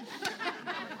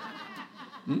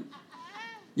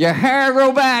 Your hair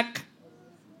grow back.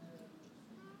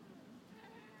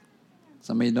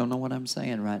 Some of you don't know what I'm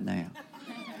saying right now.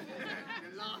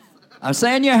 I'm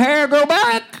saying your hair grow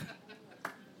back.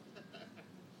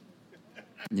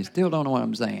 You still don't know what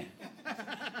I'm saying.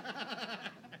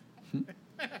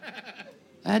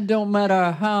 That don't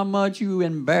matter how much you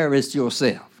embarrassed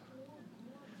yourself.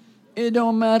 It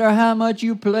don't matter how much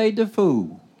you played the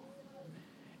fool.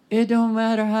 It don't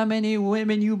matter how many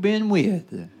women you've been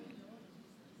with.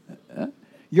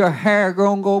 Your hair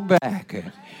gonna go back.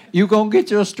 You're gonna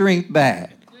get your strength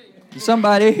back.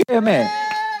 Somebody hear me?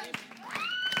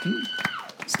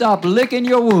 Stop licking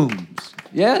your wounds.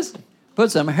 Yes?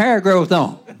 Put some hair growth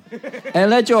on. And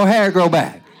let your hair grow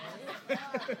back.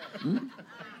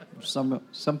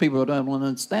 Some people don't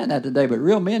understand that today, but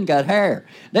real men got hair.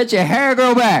 Let your hair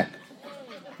grow back.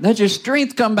 Let your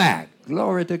strength come back.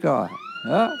 Glory to God.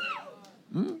 Huh?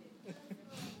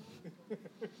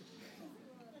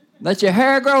 Let your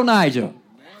hair grow, Nigel.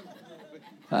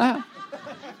 Huh?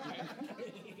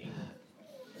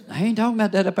 I ain't talking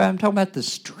about that. I'm talking about the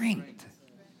strength.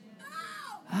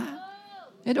 Huh?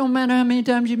 It don't matter how many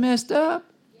times you messed up.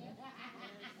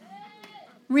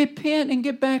 Repent and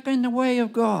get back in the way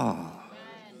of God.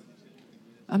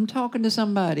 I'm talking to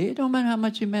somebody. It don't matter how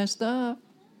much you messed up.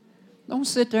 Don't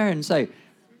sit there and say,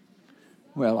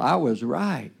 well, I was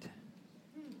right.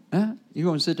 Huh? You're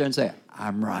going to sit there and say,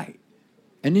 I'm right.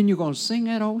 And then you're going to sing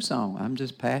that old song, I'm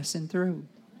just passing through.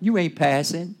 You ain't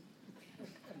passing.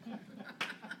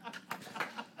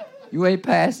 You ain't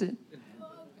passing.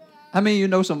 I mean, you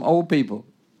know some old people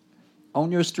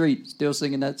on your street still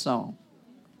singing that song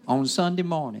on Sunday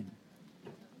morning.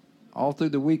 All through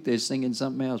the week they're singing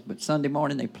something else, but Sunday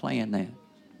morning they playing that.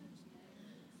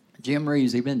 Jim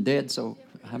Reeves, he been dead, so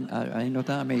I ain't no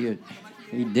time he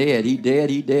dead.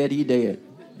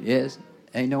 Yes,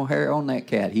 ain't no hair on that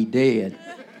cat. He dead.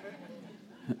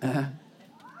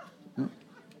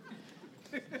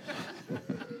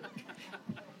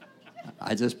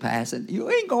 I just passing. You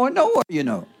ain't going nowhere, you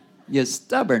know. You're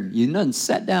stubborn. You done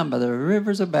sat down by the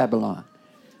rivers of Babylon,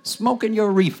 smoking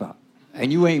your reefer,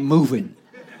 and you ain't moving.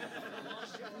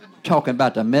 Talking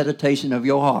about the meditation of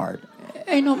your heart.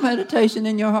 Ain't no meditation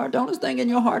in your heart. The only thing in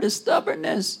your heart is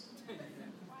stubbornness.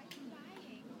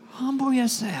 Humble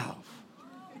yourself.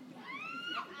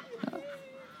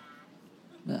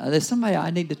 There's somebody I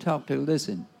need to talk to.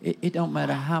 Listen, it don't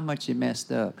matter how much you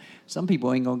messed up. Some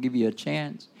people ain't going to give you a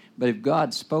chance. But if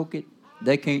God spoke it,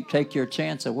 they can't take your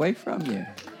chance away from you.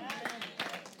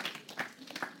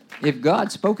 If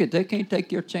God spoke it, they can't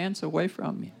take your chance away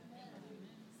from you.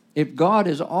 If God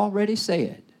has already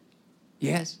said,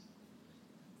 yes,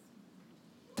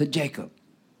 to Jacob,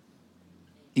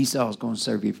 Esau's going to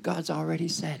serve you. If God's already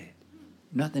said it,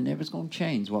 nothing ever's going to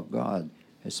change what God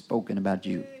has spoken about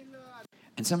you.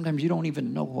 And sometimes you don't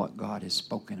even know what God has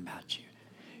spoken about you.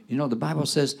 You know, the Bible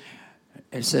says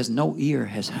It says, no ear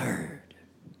has heard,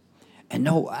 and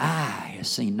no eye has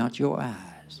seen, not your eyes.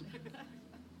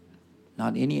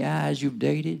 Not any eyes you've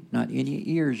dated, not any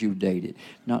ears you've dated,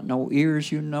 not no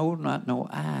ears you know, not no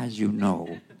eyes you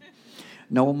know.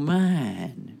 No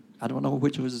mind. I don't know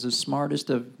which was the smartest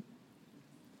of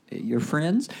your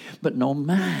friends, but no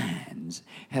minds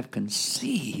have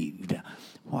conceived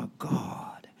what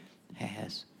God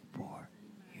has for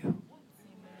you.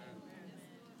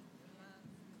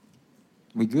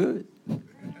 We good?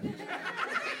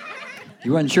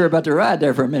 You wasn't sure about the ride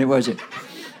there for a minute, was you?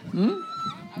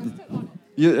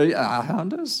 You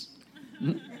found us?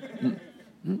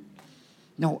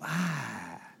 No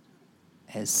eye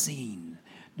has seen,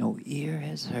 no ear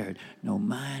has heard, no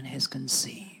mind has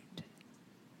conceived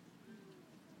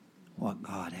what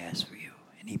God has for you.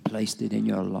 And He placed it in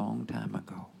you a long time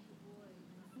ago.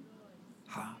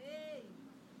 Huh?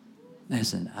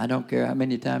 Listen, I don't care how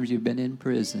many times you've been in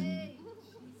prison.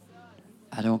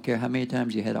 I don't care how many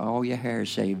times you had all your hair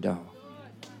shaved off.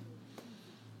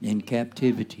 In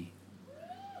captivity.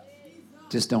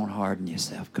 Just don't harden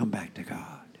yourself. Come back to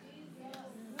God.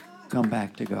 Come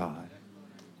back to God.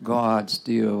 God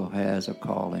still has a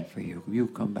calling for you. You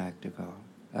come back to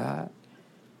God.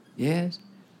 Yes.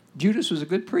 Judas was a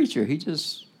good preacher. He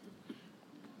just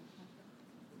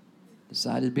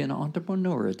decided to be an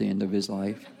entrepreneur at the end of his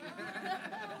life.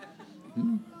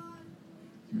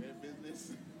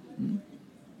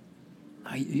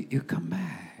 You come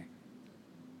back.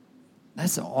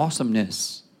 That's the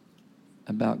awesomeness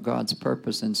about God's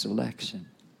purpose and selection.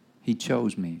 He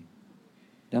chose me.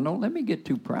 Now, don't let me get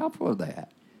too proudful of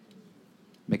that.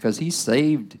 Because He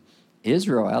saved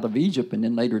Israel out of Egypt and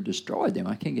then later destroyed them.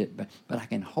 I can't get, but I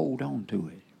can hold on to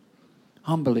it.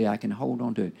 Humbly, I can hold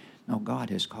on to it. No, God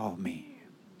has called me.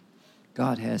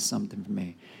 God has something for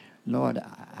me. Lord,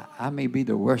 I may be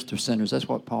the worst of sinners. That's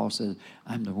what Paul says.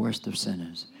 I'm the worst of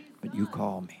sinners, but you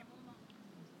call me.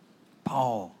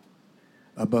 Paul,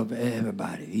 above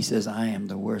everybody, he says, I am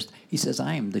the worst. He says,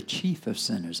 I am the chief of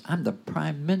sinners. I'm the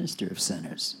prime minister of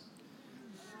sinners.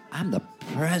 I'm the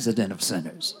president of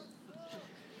sinners.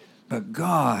 But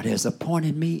God has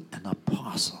appointed me an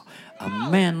apostle. A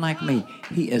man like me,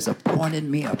 He has appointed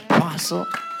me apostle.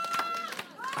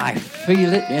 I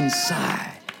feel it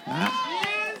inside. Right?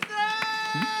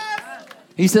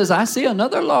 He says, I see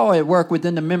another law at work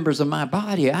within the members of my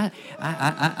body. I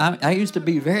used to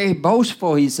be very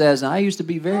boastful, he says, and I used to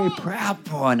be very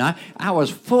proudful, and I was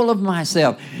full of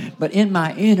myself. But in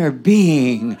my inner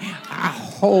being, I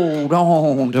hold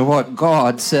on to what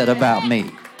God said about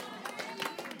me.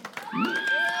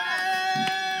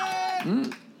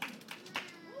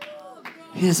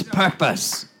 His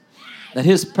purpose.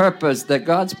 That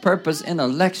God's purpose in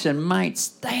election might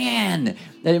stand,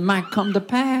 that it might come to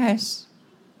pass.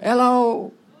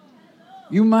 Hello.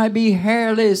 You might be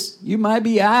hairless, you might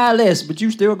be eyeless, but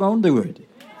you still gonna do it.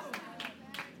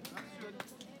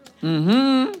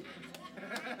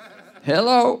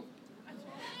 Hello.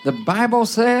 The Bible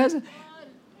says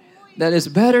that it's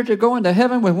better to go into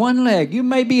heaven with one leg. You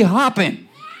may be hopping,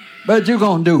 but you're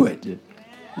gonna do it.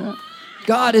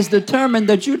 God is determined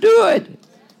that you do it.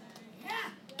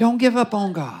 Don't give up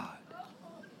on God,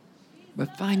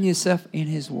 but find yourself in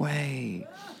His way.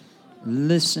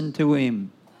 Listen to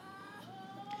Him.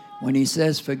 When He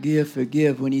says forgive,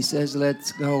 forgive. When He says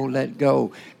let's go, let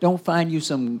go. Don't find you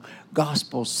some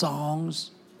gospel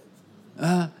songs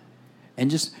and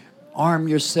just arm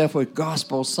yourself with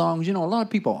gospel songs. You know, a lot of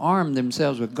people arm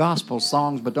themselves with gospel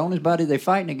songs, but the only body they're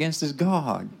fighting against is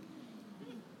God.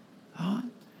 Huh?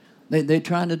 They're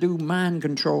trying to do mind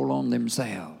control on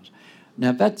themselves.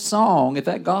 Now, if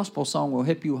that gospel song will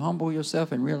help you humble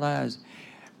yourself and realize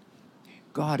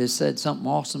God has said something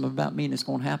awesome about me and it's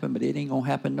going to happen, but it ain't going to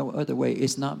happen no other way.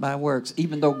 It's not by works.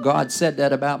 Even though God said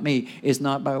that about me, it's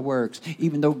not by works.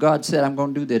 Even though God said I'm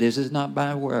going to do that, it's not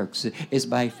by works. It's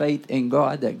by faith in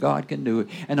God that God can do it.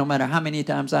 And no matter how many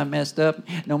times I messed up,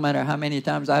 no matter how many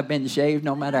times I've been shaved,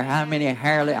 no matter how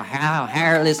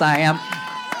hairless I am,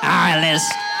 eyeless.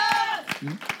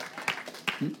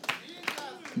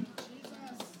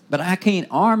 But I can't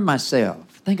arm myself.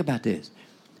 Think about this.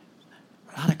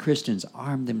 A lot of Christians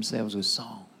arm themselves with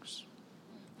songs.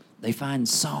 They find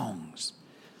songs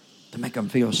to make them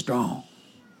feel strong.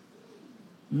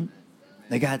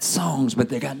 They got songs, but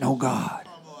they got no God.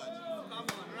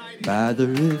 By the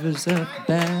rivers of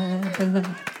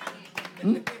Babylon.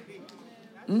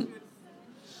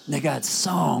 They got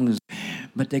songs,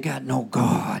 but they got no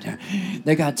God.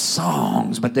 They got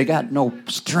songs, but they got no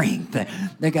strength.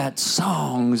 They got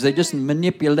songs. They just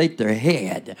manipulate their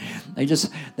head. They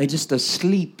just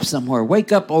asleep somewhere.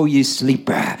 Wake up, oh ye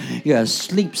sleeper. You're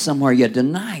asleep somewhere. You're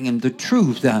denying him the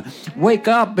truth. Wake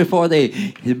up before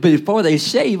they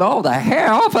shave all the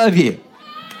hair off of you.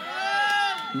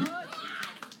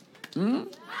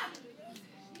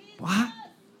 What?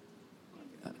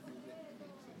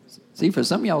 See, for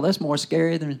some of y'all, that's more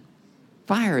scary than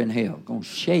fire in hell. Gonna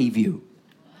shave you.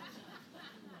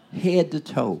 Head to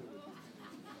toe.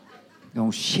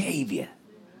 Gonna shave you.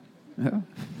 Yeah.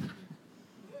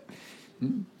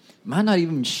 Might not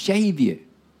even shave you.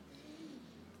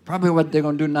 Probably what they're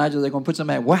gonna do, Nigel, they're gonna put some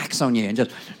of that wax on you and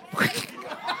just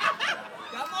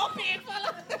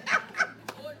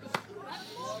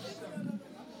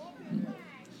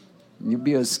you'll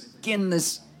be a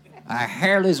skinless, a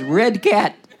hairless red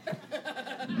cat.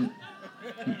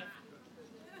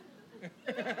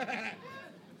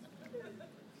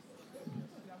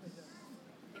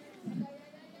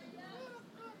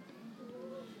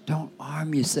 Don't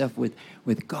arm yourself with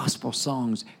gospel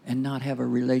songs and not have a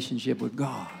relationship with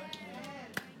God.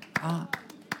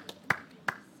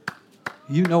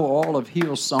 You know all of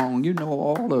Hillsong. You know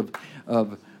all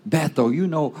of Bethel. You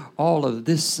know all of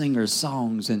this singer's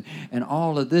songs and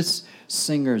all of this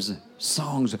singer's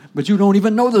songs. But you don't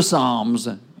even know the Psalms.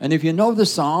 And if you know the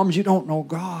Psalms, you don't know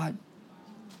God.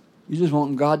 You just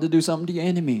want God to do something to your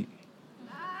enemy.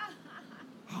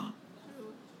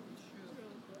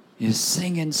 You're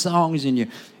singing songs and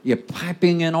you're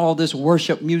piping in all this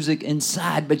worship music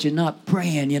inside, but you're not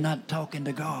praying. You're not talking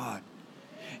to God.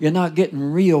 You're not getting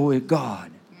real with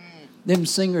God. Them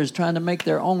singers trying to make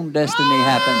their own destiny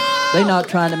happen. They're not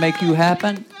trying to make you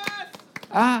happen.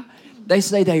 They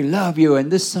say they love you,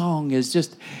 and this song is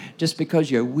just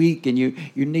because you're weak and you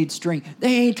need strength.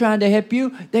 They ain't trying to help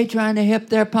you. They're trying to help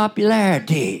their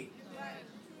popularity.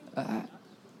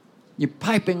 You're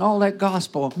piping all that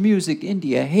gospel music into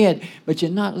your head, but you're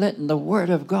not letting the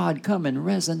Word of God come and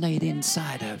resonate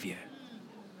inside of you.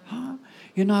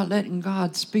 You're not letting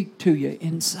God speak to you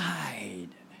inside.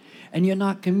 And you're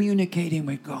not communicating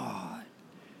with God.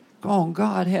 Go on,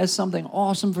 God has something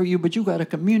awesome for you, but you got to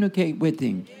communicate with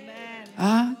Him.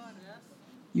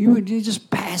 You're just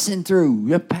passing through.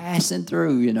 You're passing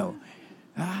through, you know.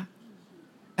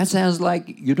 That sounds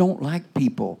like you don't like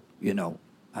people, you know.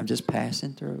 I'm just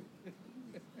passing through.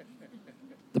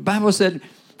 The Bible said,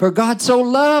 for God so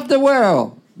loved the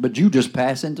world. But you just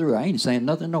passing through. I ain't saying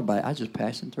nothing to nobody. I just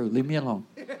passing through. Leave me alone.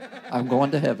 I'm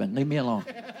going to heaven. Leave me alone.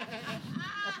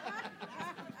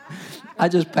 I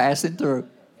just passing through.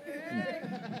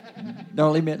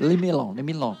 Don't leave me alone. Leave me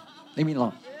alone. Leave me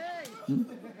alone.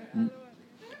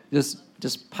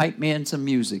 Just pipe me in some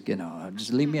music, you know.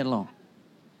 Just leave me alone.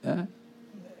 Don't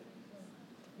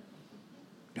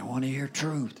want to hear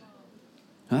truth.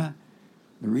 The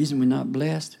reason we're not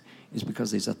blessed is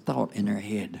because there's a thought in our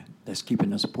head that's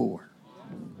keeping us poor.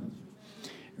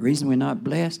 The reason we're not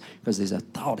blessed because there's a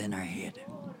thought in our head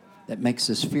that makes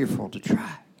us fearful to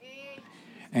try.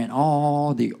 And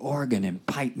all the organ and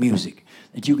pipe music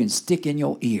that you can stick in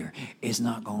your ear is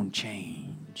not going to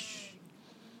change.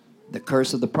 The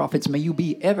curse of the prophets, may you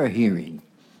be ever hearing,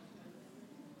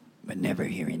 but never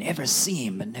hearing, ever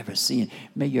seeing, but never seeing.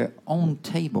 May your own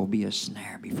table be a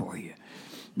snare before you.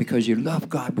 Because you love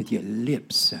God with your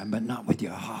lips, but not with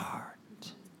your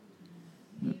heart.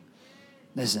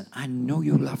 Listen, I know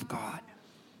you love God,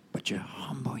 but you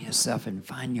humble yourself and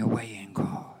find your way in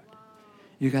God.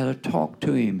 You got to talk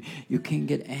to Him. You can't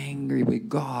get angry with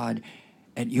God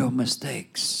at your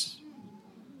mistakes.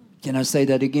 Can I say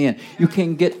that again? You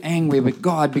can't get angry with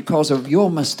God because of your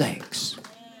mistakes.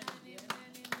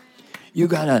 You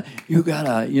gotta, you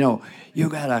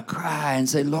gotta cry and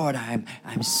say, Lord,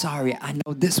 I'm sorry. I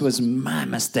know this was my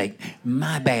mistake,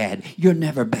 my bad. You're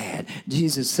never bad.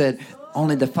 Jesus said,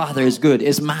 only the Father is good.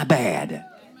 It's my bad.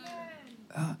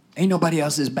 Ain't nobody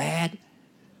else is bad.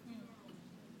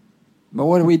 But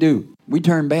what do? We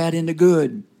turn bad into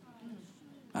good.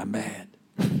 I'm bad.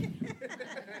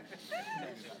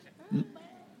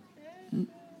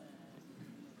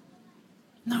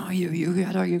 No, you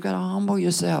gotta humble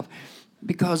yourself.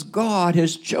 Because God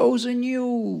has chosen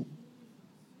you.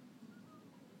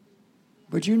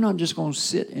 But you're not just going to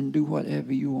sit and do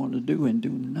whatever you want to do and do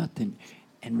nothing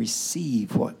and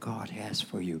receive what God has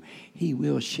for you. He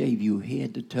will shave you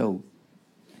head to toe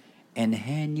and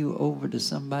hand you over to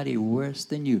somebody worse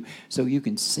than you so you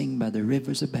can sing by the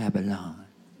rivers of Babylon.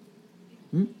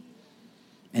 And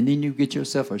then you get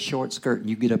yourself a short skirt and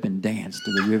you get up and dance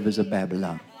to the rivers of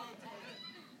Babylon.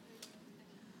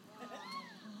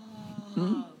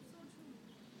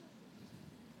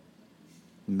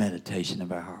 meditation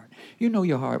of our heart. You know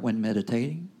your heart wasn't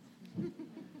meditating.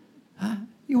 Huh?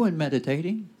 You weren't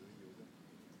meditating.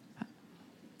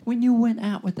 When you went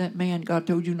out with that man God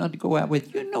told you not to go out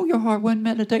with, you know your heart wasn't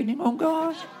meditating on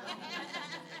God.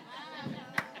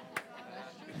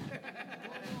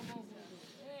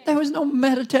 There was no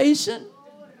meditation.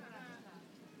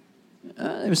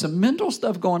 There was some mental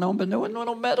stuff going on, but there was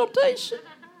no meditation.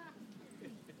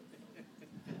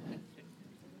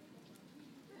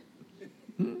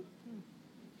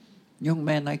 Young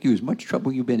man like you, as much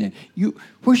trouble you've been in.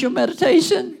 Where's your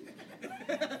meditation?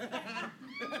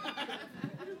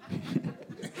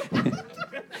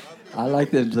 I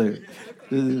like them too.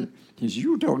 Is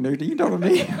you talking to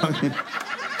me?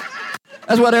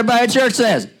 That's what everybody at church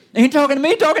says. He ain't talking to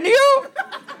me, talking to you.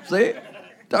 See?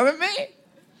 Talking to me.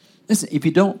 Listen, if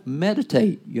you don't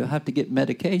meditate, you'll have to get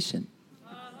medication.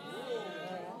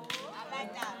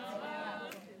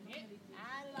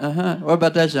 What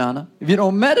about that, Shauna? If you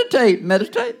don't meditate.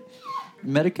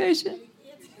 Medication.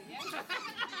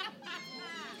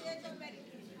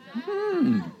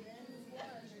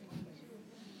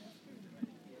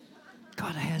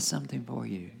 God has something for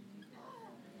you.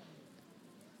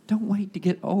 Don't wait to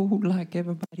get old like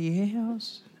everybody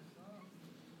else.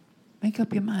 Make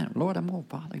up your mind. Lord, I'm going to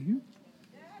follow you.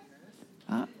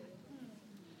 Huh?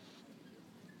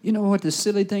 You know what the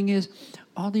silly thing is?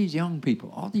 All these young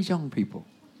people,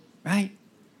 right?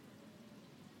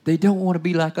 They don't want to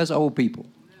be like us old people.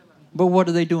 But what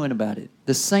are they doing about it?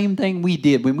 The same thing we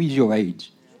did when we was your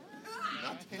age.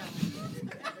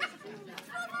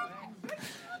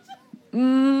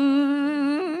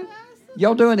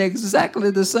 Y'all doing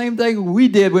exactly the same thing we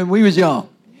did when we was young.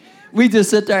 We just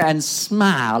sit there and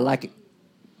smile like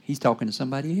he's talking to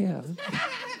somebody else.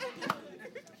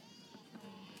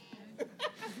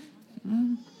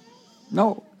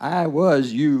 No, I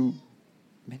was you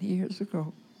many years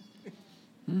ago.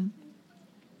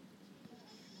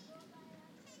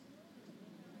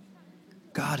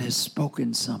 God has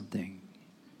spoken something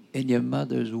in your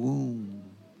mother's womb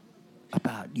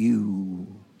about you.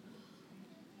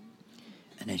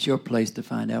 And it's your place to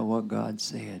find out what God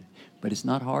said. But it's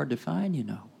not hard to find, you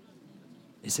know.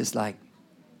 It's just like,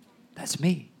 that's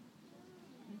me.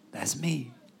 That's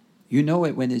me. You know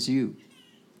it when it's you.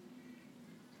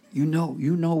 You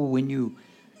know when you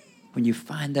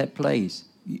find that place.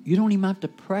 You don't even have to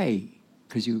pray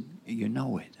because you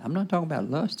know it. I'm not talking about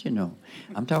lust, you know.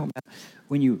 I'm talking about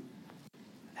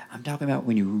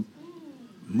when you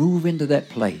move into that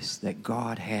place that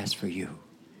God has for you.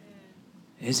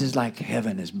 This is like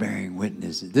heaven is bearing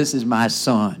witness. This is my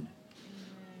son,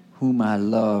 whom I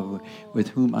love, with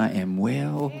whom I am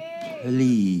well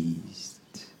pleased.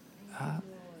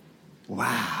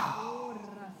 Wow.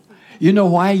 You know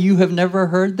why you have never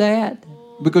heard that?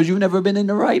 Because you've never been in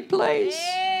the right place.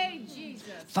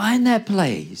 Find that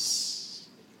place.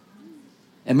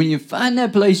 And when you find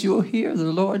that place, you'll hear the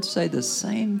Lord say the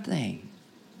same thing.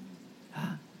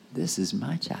 This is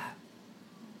my child,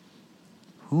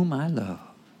 whom I love,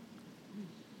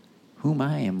 whom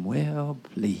I am well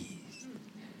pleased.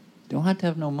 Don't have to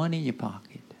have no money in your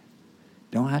pocket.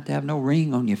 Don't have to have no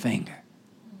ring on your finger.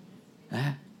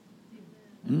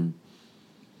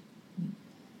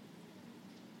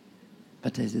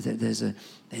 But there's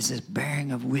this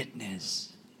bearing of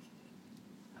witness.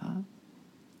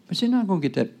 But you're not going to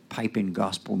get that piping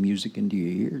gospel music into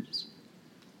your ears.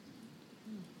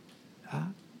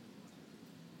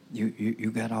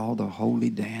 You got all the holy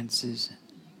dances.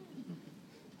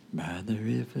 By the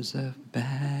rivers of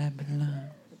Babylon.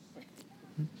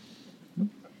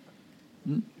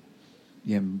 You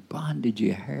in bondage,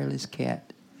 you hairless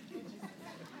cat.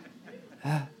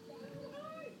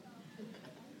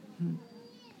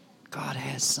 God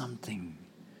has something.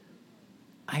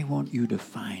 I want you to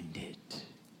find it.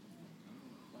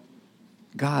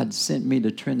 God sent me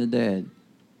to Trinidad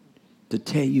to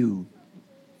tell you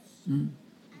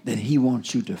that he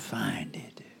wants you to find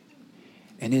it.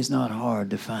 And it's not hard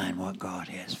to find what God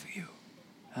has for you.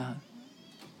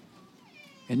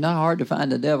 It's not hard to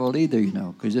find the devil either, you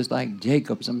know, because just like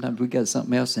Jacob, sometimes we got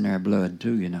something else in our blood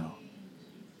too, you know.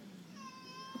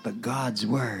 But God's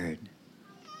word,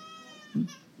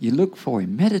 you look for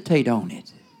him. Meditate on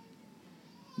it.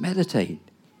 Meditate.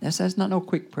 That's not no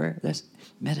quick prayer. That's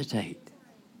meditate.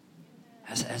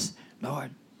 That's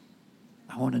Lord,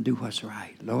 I want to do what's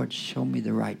right. Lord, show me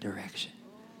the right direction.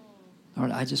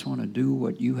 Lord, I just want to do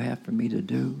what you have for me to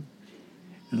do.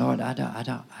 Lord, I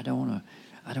don't want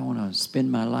to spend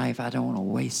my life. I don't want to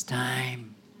waste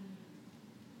time.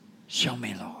 Show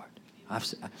me, Lord.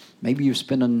 Maybe you've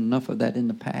spent enough of that in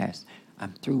the past.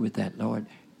 I'm through with that, Lord.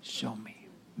 Show me.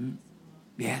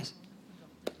 Yes.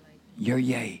 your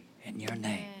yea and your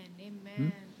nay.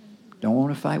 Amen. Don't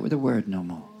want to fight with the word no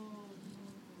more.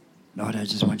 Lord, I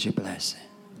just want your blessing.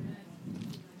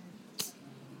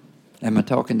 Am I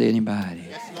talking to anybody?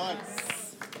 Yes, Lord.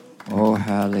 Oh,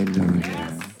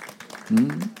 hallelujah.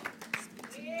 Mm-hmm.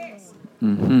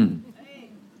 Mm-hmm.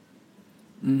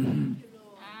 Mm-hmm.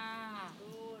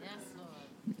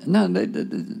 No,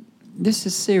 this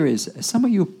is serious. Some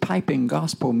of you piping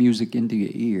gospel music into your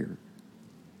ear.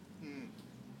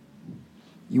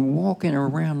 You're walking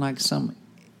around like some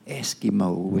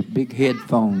Eskimo with big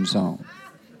headphones on.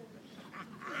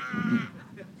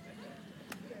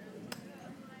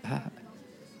 I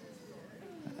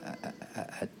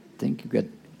think you got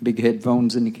big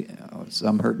headphones in the. So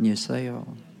I'm hurting yourself.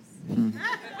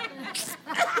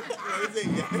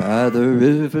 By the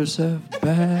rivers of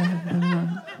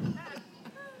Babylon.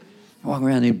 Walk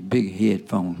around with big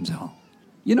headphones on.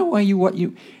 You know why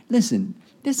you listen,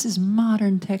 this is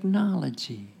modern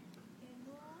technology.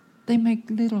 They make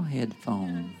little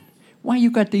headphones. Why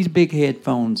you got these big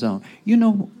headphones on? You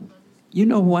know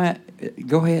why?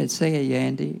 Go ahead, say it,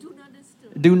 Yandy.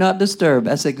 Do not disturb.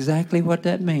 That's exactly what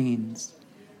that means.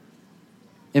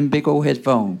 In big old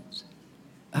headphones.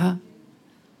 Huh?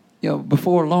 You know,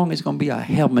 before long it's going to be a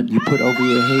helmet you put over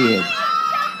your head.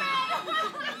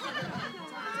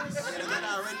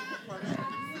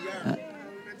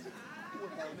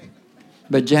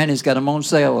 But Janice got them on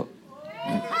sale.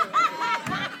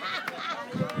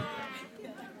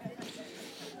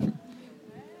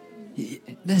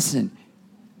 Listen,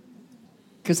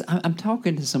 because I'm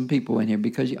talking to some people in here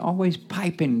because you're always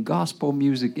piping gospel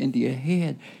music into your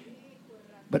head.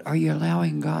 But are you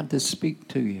allowing God to speak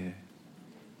to you?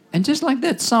 And just like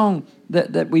that song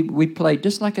that we played,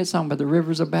 just like that song by the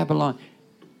Rivers of Babylon,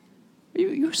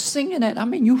 you singing it. I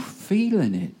mean, you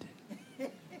feeling it.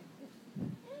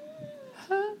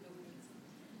 Huh?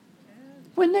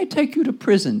 When they take you to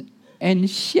prison and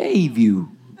shave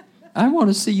you, I want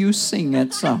to see you sing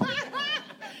that song.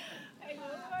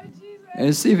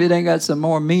 And see if it ain't got some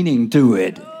more meaning to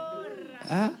it.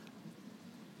 Huh?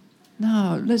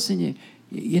 No, listen,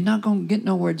 you're not going to get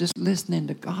nowhere just listening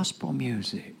to gospel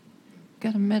music.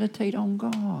 Got to meditate on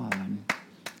God.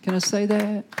 Can I say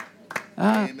that?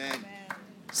 Amen.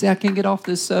 See, I can't get off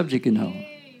this subject, you know.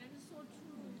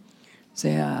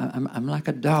 See, I'm like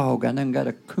a dog. I done got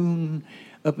a coon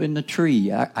up in the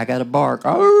tree. I got to bark.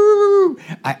 Oh,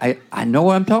 I know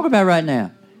what I'm talking about right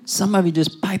now. Some of you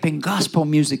just piping gospel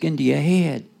music into your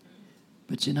head,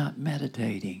 but you're not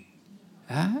meditating.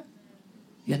 Huh?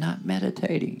 You're not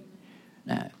meditating.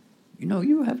 Now, you know,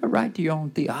 you have a right to your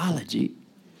own theology,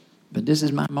 but this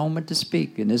is my moment to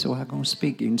speak, and this is what I'm going to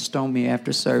speak. You can stone me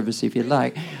after service if you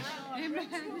like.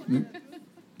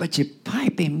 But you're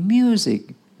piping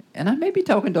music, and I may be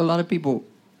talking to a lot of people,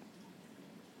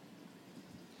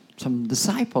 some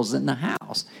disciples in the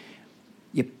house.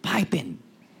 You're piping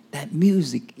that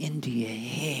music into your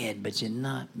head, but you're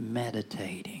not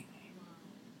meditating.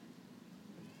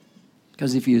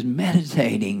 Because if you're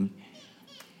meditating,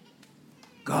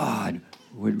 God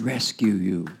would rescue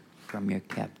you from your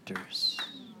captors.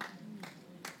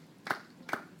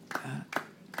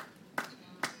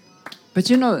 But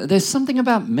you know, there's something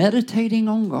about meditating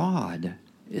on God,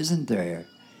 isn't there?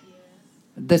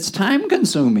 That's time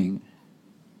consuming.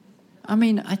 I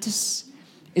mean,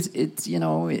 it's you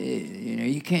know,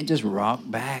 you can't just rock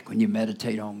back when you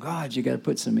meditate on God. You got to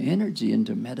put some energy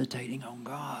into meditating on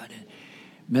God and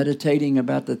meditating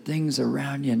about the things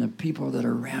around you and the people that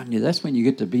are around you. That's when you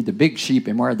get to be the big sheep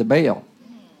and wear the bell.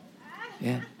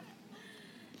 Yeah.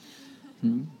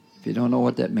 If you don't know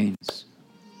what that means,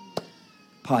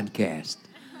 podcast,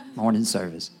 morning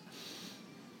service.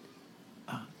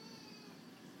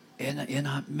 You're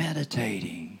not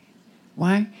meditating.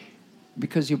 Why?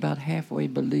 Because you about halfway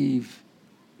believe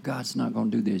God's not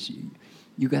going to do this.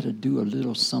 You got to do a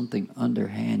little something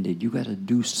underhanded. You got to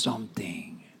do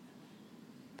something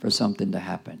for something to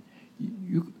happen.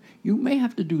 You may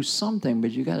have to do something,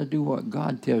 but you got to do what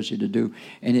God tells you to do,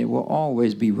 and it will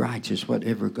always be righteous,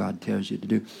 whatever God tells you to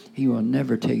do. He will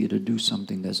never tell you to do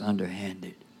something that's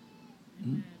underhanded,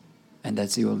 and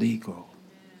that's illegal.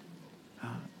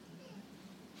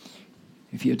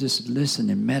 If you just listen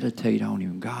and meditate on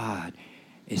Him, God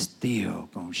is still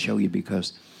going to show you,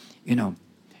 because, you know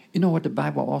what the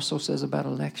Bible also says about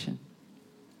election?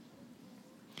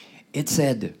 It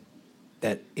said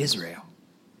that Israel,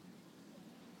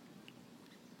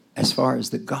 as far as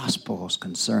the gospel is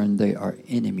concerned, they are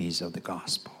enemies of the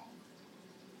gospel.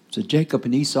 So Jacob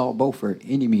and Esau both are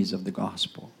enemies of the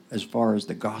gospel as far as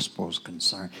the gospel is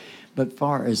concerned. But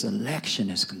far as election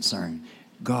is concerned,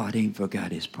 God ain't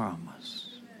forgot His promise.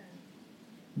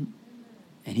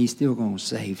 And he's still going to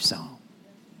save some.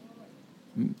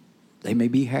 They may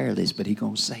be hairless, but he's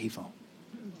going to save them.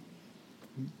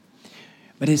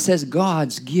 But it says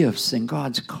God's gifts and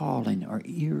God's calling are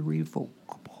irrevocable.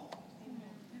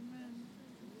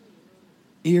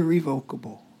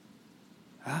 Irrevocable.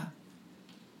 Huh?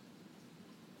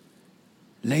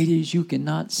 Ladies, you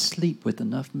cannot sleep with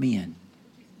enough men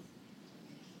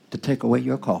to take away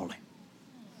your calling.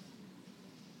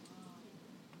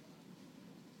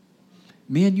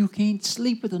 Men, you can't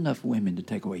sleep with enough women to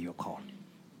take away your calling.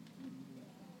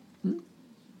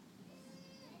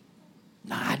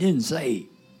 Now, I didn't say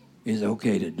it's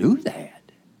okay to do that.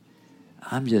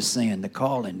 I'm just saying the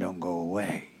calling don't go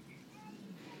away.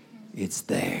 It's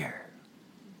there.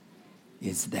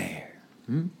 It's there.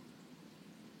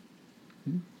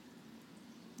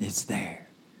 It's there.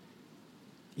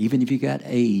 Even if you got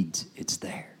AIDS, it's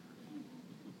there.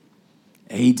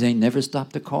 AIDS ain't never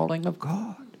stopped the calling of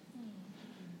God.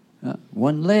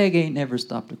 One leg ain't never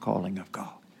stopped the calling of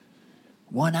God.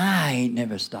 One eye ain't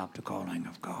never stopped the calling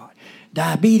of God.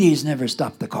 Diabetes never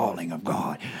stopped the calling of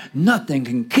God. Nothing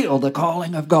can kill the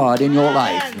calling of God in your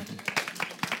life.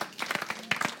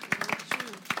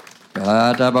 Now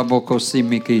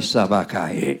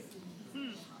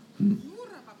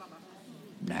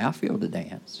I feel the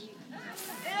dance.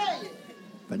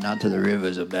 But not to the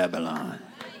rivers of Babylon.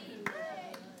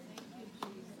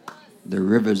 The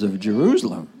rivers of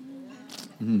Jerusalem.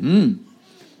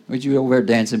 What you over there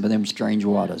dancing by them strange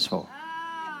waters for?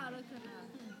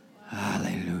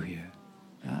 Hallelujah.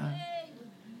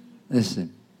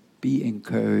 Listen, be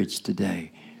encouraged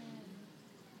today.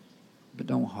 But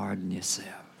don't harden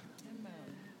yourself.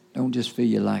 Don't just fill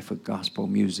your life with gospel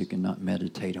music and not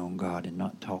meditate on God and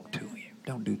not talk to Him.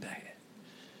 Don't do that.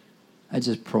 That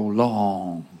just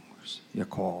prolongs your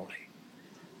calling.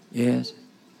 Yes?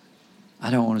 I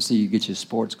don't want to see you get your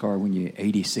sports car when you're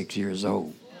 86 years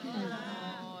old.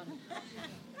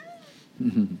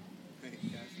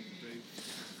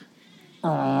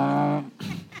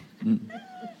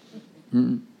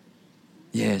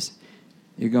 Yes,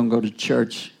 you're going to go to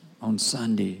church on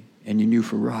Sunday in your new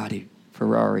Ferrari,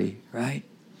 right?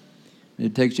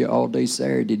 It takes you all day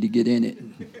Saturday to get in it.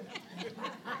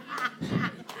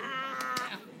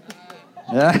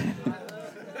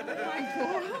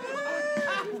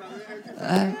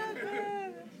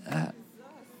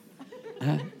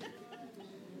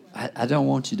 I don't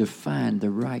want you to find the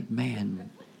right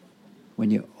man when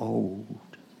you're old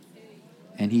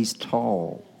and he's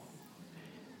tall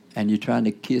and you're trying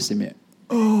to kiss him.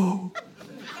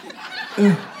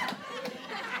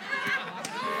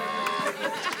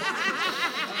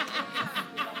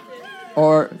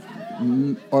 Or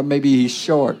maybe he's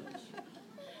short.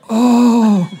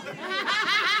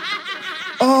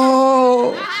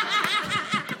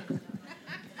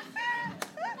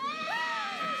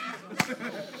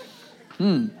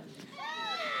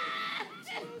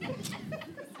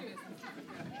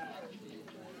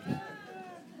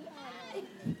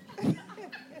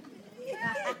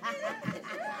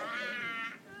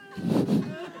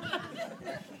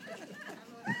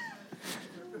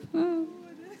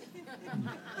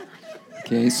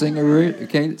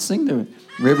 Can't sing the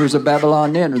rivers of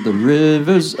Babylon then, or the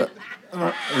rivers of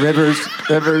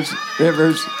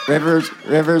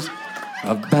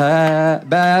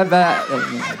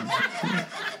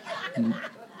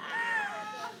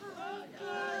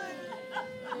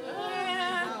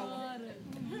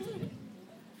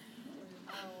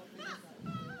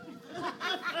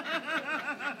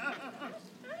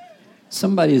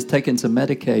Somebody is taking some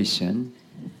medication,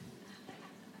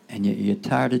 and you're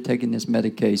tired of taking this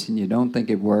medication. You don't think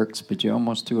it works, but you're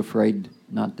almost too afraid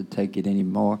not to take it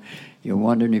anymore. You're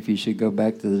wondering if you should go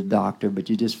back to the doctor, but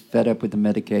you're just fed up with the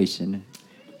medication.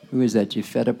 Who is that? You're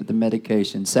fed up with the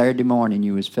medication. Saturday morning,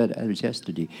 you was fed. It was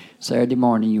yesterday. Saturday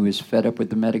morning, you was fed up with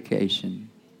the medication.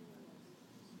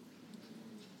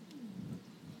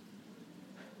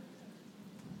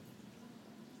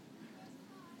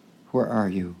 Where are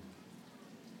you?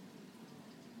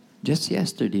 Just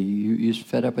yesterday, you was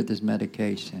fed up with this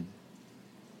medication.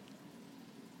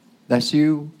 That's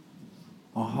you?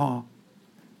 Uh-huh.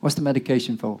 What's the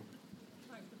medication for?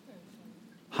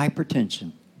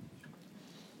 Hypertension.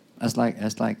 That's like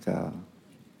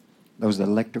those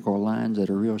electrical lines that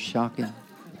are real shocking.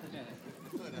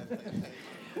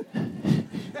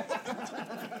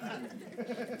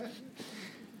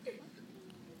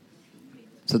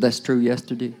 So that's true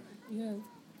yesterday? Yeah.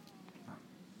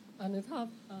 And it have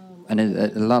And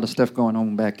a lot of stuff going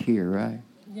on back here, right?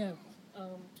 yeah,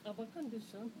 our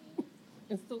condition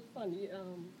is so funny.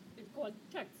 It's called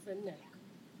text and neck.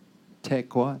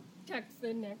 Tech what? text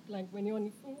the neck, like when you're on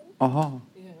the phone. Uh-huh.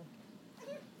 Yeah.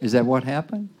 Is that what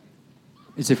happened?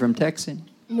 Is it from texting?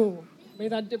 No,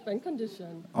 but a different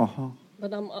condition. Uh-huh.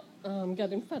 But I'm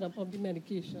getting fed up of the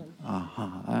medication.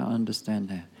 Uh-huh. I understand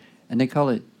that. And they call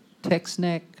it text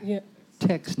neck? Yeah.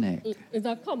 Text neck. It's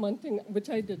a common thing, which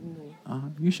I didn't know.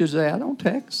 You should say, I don't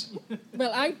text.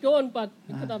 Well, I don't, but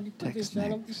because of the text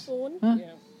position of the necks. phone. Huh?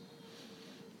 Yeah.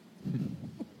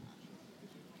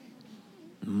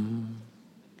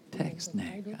 Text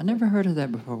neck. I never heard of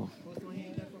that before.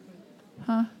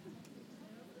 Huh?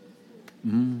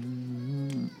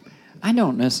 I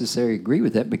don't necessarily agree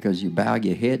with that because you bow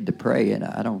your head to pray, and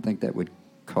I don't think that would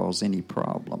cause any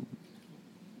problem.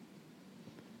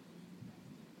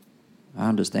 I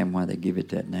understand why they give it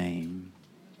that name.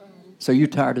 So you're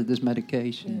tired of this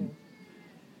medication?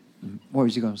 What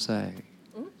was you going to say?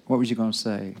 What was you going to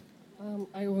say?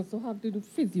 I also have to do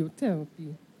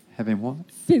physiotherapy. Having what?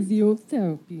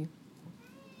 Physiotherapy.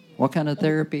 What kind of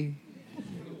therapy?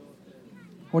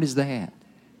 What is that?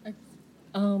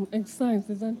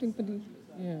 Exercises, I think for the,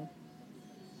 yeah.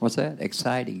 What's that?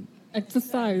 Exciting.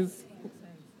 Exercise.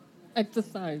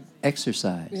 Exercise.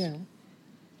 Exercise. Yeah.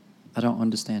 I don't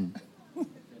understand.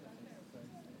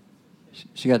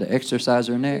 She got to exercise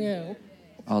her neck? Yeah.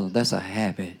 Oh, that's a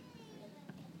habit.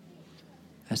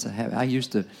 That's a habit. I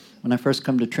used to, when I first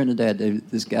come to Trinidad,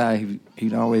 this guy,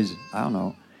 he'd always, I don't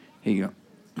know, he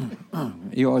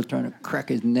always trying to crack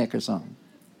his neck or something.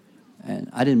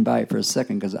 And I didn't buy it for a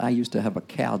second because I used to have a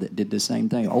cow that did the same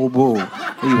thing. Old bull.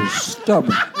 He was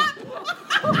stubborn.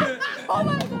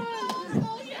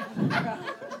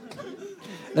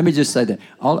 Let me just say that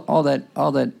all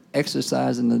that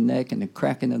exercise in the neck and the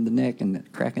cracking of the neck and the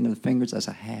cracking of the fingers, that's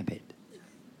a habit.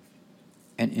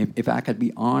 And if I could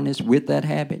be honest with that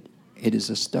habit, it is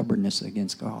a stubbornness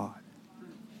against God.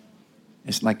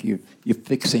 It's like you're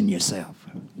fixing yourself.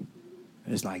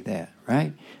 It's like that,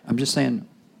 right? I'm just saying,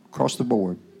 across the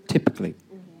board, typically,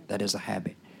 that is a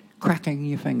habit. Cracking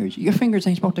your fingers. Your fingers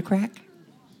ain't supposed to crack.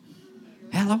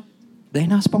 Hello? They're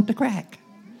not supposed to crack.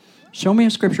 Show me a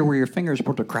scripture where your fingers are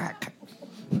supposed to crack.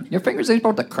 Your fingers ain't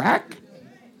supposed to crack.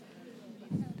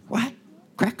 What?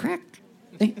 Crack, crack?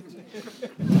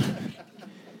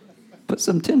 Put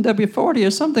some 10W40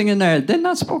 or something in there. They're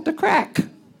not supposed to crack.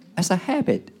 That's a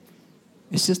habit.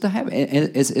 It's just a habit.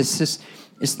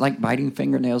 It's like biting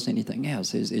fingernails, anything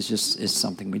else. It's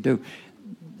something we do.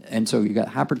 And so you got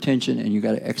hypertension and you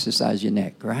got to exercise your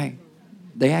neck, right?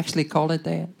 They actually call it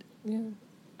that? Yeah.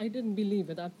 I didn't believe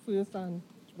it at first, and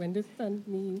when they sent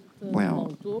me to Well,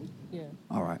 Mount Hope, yeah.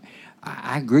 All right.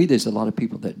 I agree there's a lot of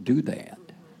people that do that,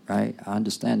 right? I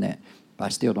understand that, but I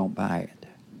still don't buy it.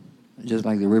 Just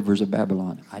like the rivers of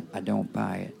Babylon, I don't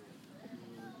buy it.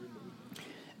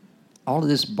 All of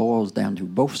this boils down to,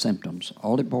 both symptoms,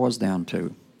 all it boils down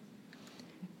to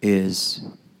is,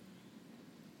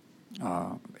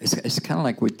 it's kind of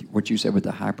like what you said with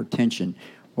the hypertension.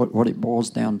 What it boils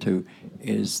down to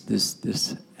is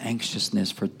this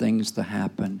anxiousness for things to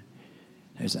happen.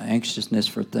 There's anxiousness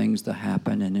for things to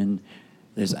happen, and then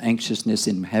there's anxiousness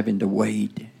in having to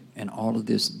wait, and all of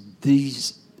this.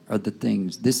 These are the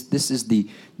things. This is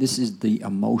the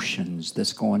emotions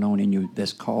that's going on in you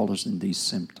that's causing these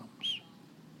symptoms,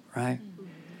 right?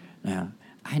 Now,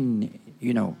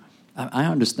 I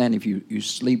understand if you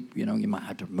sleep, you might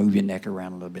have to move your neck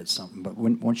around a little bit, something. But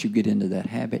once you get into that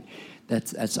habit,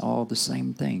 that's all the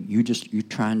same thing. You're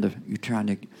trying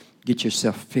to get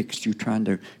yourself fixed. You're trying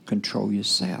to control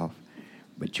yourself,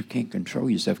 but you can't control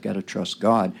yourself. You've got to trust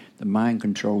God. The mind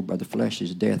controlled by the flesh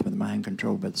is death, but the mind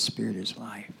controlled by the Spirit is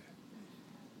life.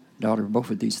 Daughter, both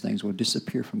of these things will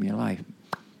disappear from your life,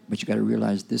 but you got to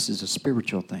realize this is a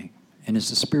spiritual thing, and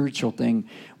it's a spiritual thing.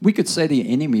 We could say the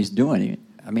enemy is doing it.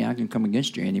 I mean, I can come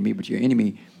against your enemy, but your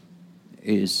enemy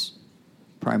is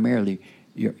primarily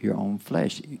your own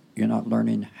flesh. You're not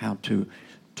learning how to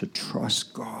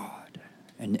trust God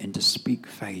and to speak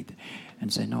faith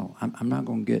and say, no, I'm not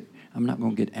going to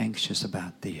get anxious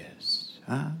about this.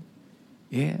 Huh?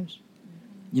 Yes.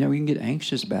 You can get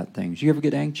anxious about things. You ever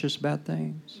get anxious about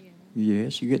things? Yeah.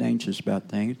 Yes, you get anxious about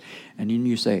things, and then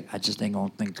you say, I just ain't going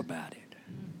to think about it.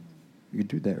 You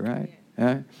do that, right?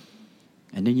 Huh?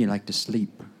 And then you like to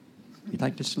sleep. You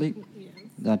like to sleep?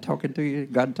 Not talking to you?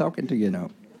 God talking to you,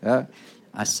 no.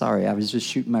 I'm sorry, I was just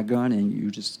shooting my gun and you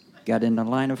just got in the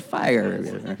line of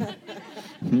fire.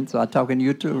 So I'm talking to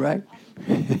you too, right?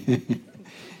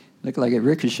 Look like it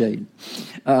ricocheted.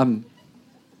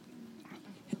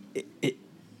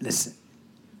 Listen,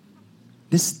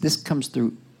 this comes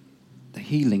through. The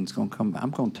healing's going to come. I'm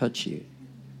going to touch you.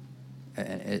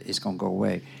 It's going to go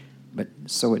away. But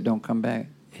so it don't come back,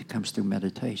 It comes through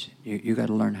meditation. You got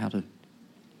to learn how to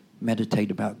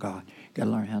meditate about God. You got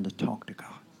to learn how to talk to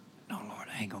God. No, Lord,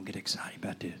 I ain't going to get excited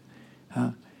about this.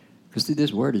 Huh? Because see,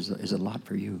 this word is a lot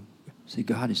for you. See,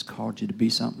 God has called you to be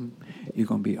something. You're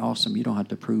going to be awesome. You don't have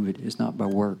to prove it. It's not by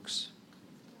works.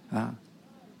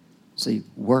 See,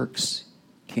 works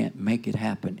can't make it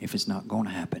happen if it's not going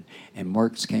to happen. And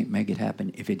works can't make it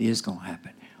happen if it is going to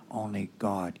happen. Only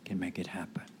God can make it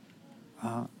happen.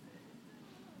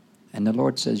 And the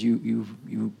Lord says you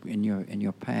in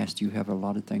your past, you have a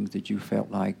lot of things that you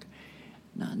felt like,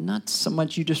 not so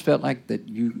much you just felt like that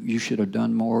you should have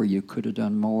done more, you could have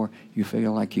done more. You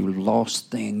feel like you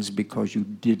lost things because you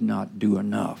did not do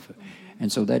enough. And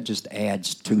so that just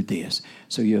adds to this.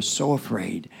 So you're so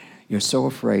afraid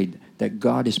that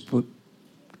God has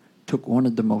took one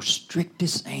of the most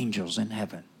strictest angels in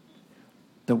heaven,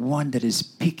 the one that is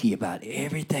picky about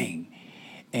everything,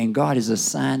 and God has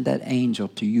assigned that angel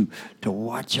to you to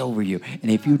watch over you.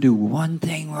 And if you do one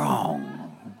thing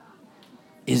wrong,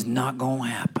 it's not going to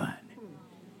happen.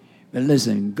 But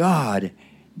listen, God,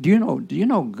 do you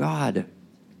know God,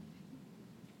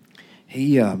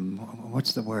 He,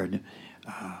 what's the word?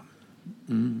 God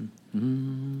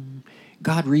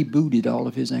rebooted all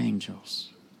of His angels.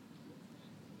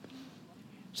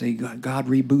 See, God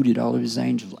rebooted all of His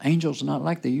angels. Angels are not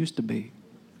like they used to be.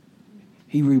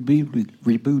 He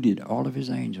rebooted all of His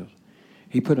angels.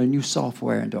 He put a new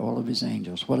software into all of His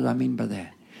angels. What did I mean by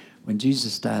that? When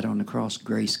Jesus died on the cross,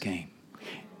 grace came.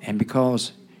 And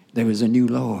because there was a new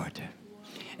Lord,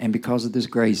 and because of this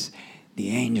grace, the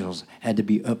angels had to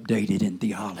be updated in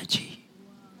theology.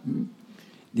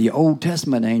 The Old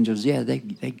Testament angels, yeah, they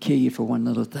kill you for one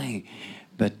little thing.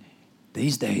 But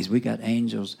these days, we got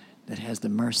angels that has the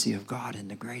mercy of God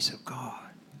and the grace of God.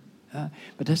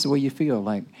 But that's the way you feel,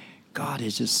 like God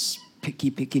is just picky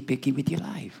with your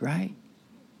life, right?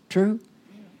 True?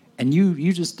 And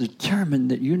you just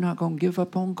determined that you're not going to give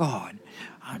up on God.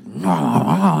 No,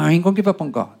 I ain't going to give up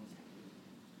on God.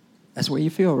 That's the way you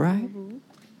feel, right? Mm-hmm.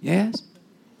 Yes?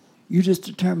 You just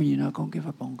determined you're not going to give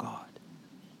up on God.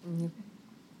 Mm-hmm.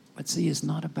 But see, it's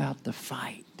not about the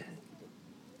fight.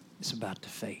 It's about the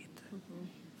faith. Mm-hmm.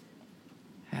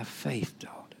 Have faith,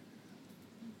 daughter.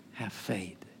 Have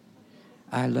faith.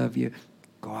 I love you.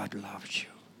 God loves you.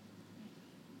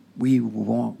 We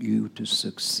want you to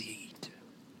succeed.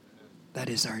 That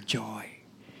is our joy.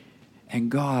 And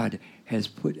God has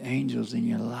put angels in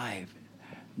your life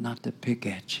not to pick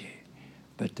at you,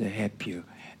 but to help you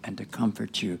and to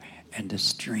comfort you and to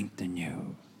strengthen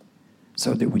you.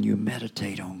 So that when you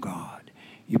meditate on God,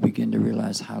 you begin to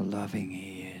realize how loving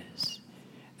He is.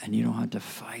 And you don't have to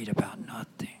fight about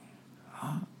nothing.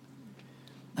 Huh?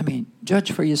 I mean,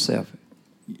 judge for yourself.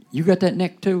 You got that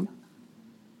neck too?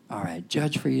 All right,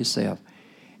 judge for yourself.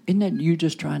 Isn't that you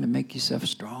just trying to make yourself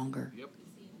stronger? Yep.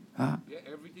 Huh? Yeah,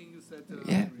 everything you said to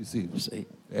Yeah. receive. See?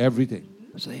 Everything.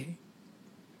 See?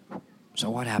 So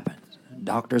what happens?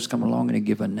 Doctors come along and they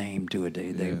give a name to it.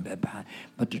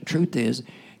 But the truth is,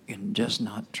 you're just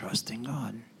not trusting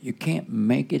God. You can't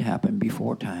make it happen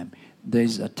before time.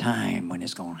 There's a time when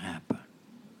it's going to happen.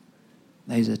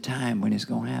 There's a time when it's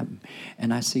going to happen.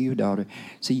 And I see you, daughter.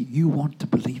 See, you want to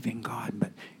believe in God,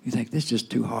 but you think this is just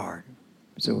too hard.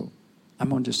 So I'm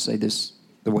going to just say this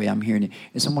the way I'm hearing it.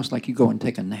 It's almost like you go and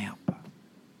take a nap.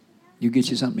 You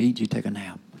get you something to eat, you take a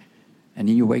nap. And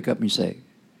then you wake up and you say,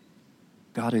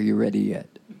 God, are you ready yet?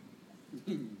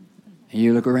 And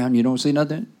you look around, you don't see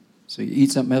nothing. So you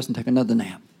eat something else and take another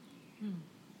nap.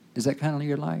 Is that kind of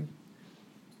your life?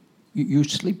 You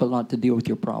sleep a lot to deal with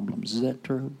your problems. Is that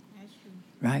true? That's true.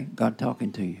 Right? God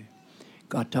talking to you.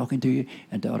 God talking to you,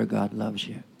 and daughter, God loves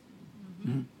you.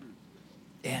 Mm-hmm.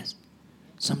 Yes.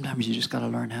 Sometimes you just got to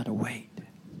learn how to wait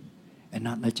and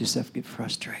not let yourself get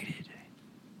frustrated.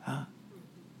 Huh?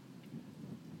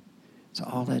 So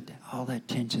all that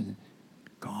tension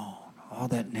gone. All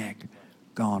that neck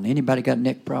gone. Anybody got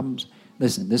neck problems?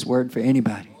 Listen, this word for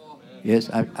anybody. Yes,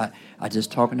 I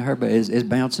just talking to her, but it's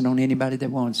bouncing on anybody that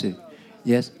wants it.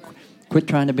 Yes, quit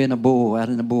trying to be in a bull out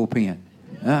in the bullpen.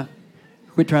 Huh?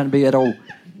 Quit trying to be that old.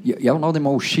 Y'all know them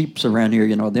old sheeps around here.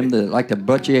 You know them that like to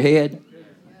butt your head.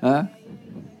 Huh?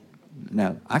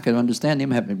 Now I can understand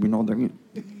them having,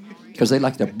 because they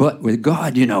like to butt with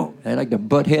God. They like to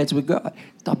butt heads with God.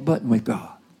 Stop butting with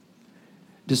God.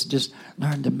 Just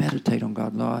learn to meditate on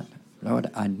God,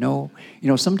 Lord, I know.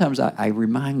 Sometimes I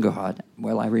remind God,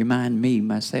 I remind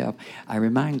myself, I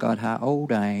remind God how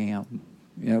old I am.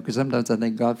 Because sometimes I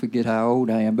think God forget how old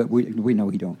I am, but we know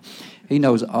He don't. He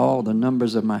knows all the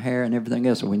numbers of my hair and everything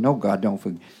else, so we know God don't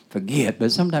forget.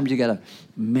 But sometimes you got to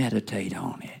meditate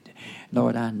on it.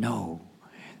 Lord, I know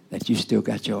that you still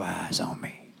got your eyes on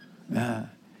me.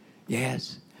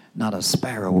 Yes, not a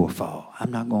sparrow will fall.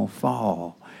 I'm not going to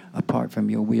fall apart from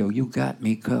your will. You got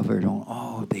me covered on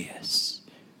all this.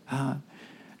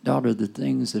 Daughter, the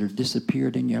things that are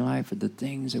disappeared in your life are the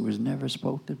things that was never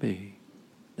supposed to be.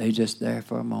 They just there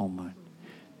for a moment.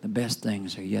 The best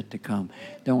things are yet to come.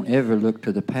 Don't ever look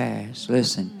to the past.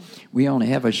 Listen, we only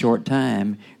have a short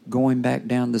time going back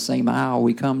down the same aisle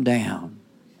we come down.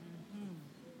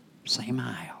 Same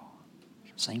aisle.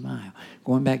 Same aisle.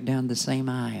 Going back down the same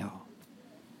aisle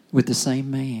with the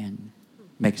same man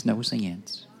makes no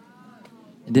sense.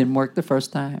 It didn't work the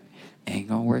first time. Ain't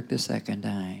going to work the second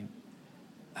time.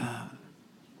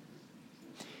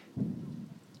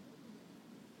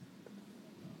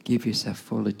 Give yourself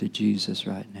fully to Jesus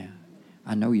right now.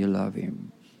 I know you love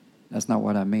him. That's not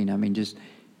what I mean. I mean, just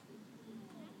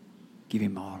give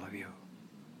him all of you.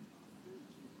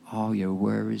 All your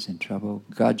worries and trouble.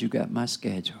 God, you got my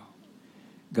schedule.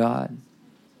 God,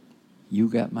 you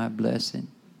got my blessing.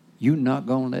 You're not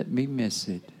going to let me miss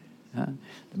it. Huh?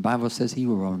 The Bible says he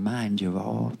will remind you of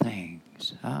all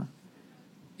things. Huh?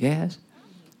 Yes?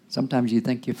 Sometimes you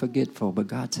think you're forgetful, but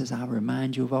God says, I'll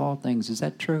remind you of all things. Is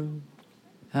that true?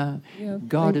 Huh? Yeah,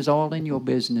 God is all in your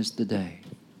business today.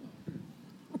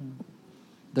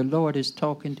 The Lord is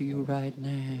talking to you right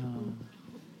now.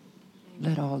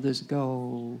 Let all this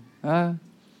go. Huh?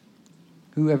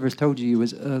 Whoever told you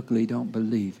was ugly, don't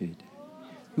believe it.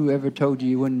 Whoever told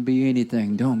you wouldn't be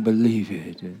anything, don't believe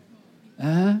it.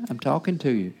 I'm talking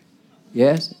to you.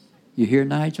 Yes? You hear,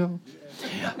 Nigel?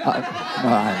 No,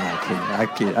 I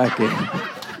kid.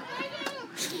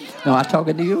 No, I'm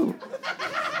talking to you.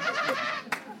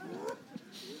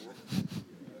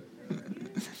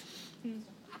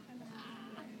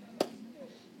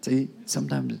 See,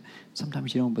 sometimes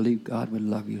you don't believe God would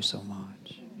love you so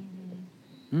much.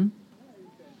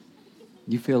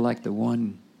 You feel like the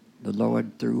one the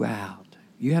Lord threw out.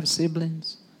 You have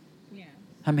siblings? Yeah.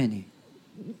 How many?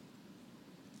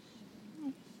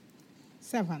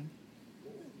 7.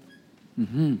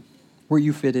 Where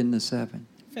you fit in the 7?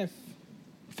 5th.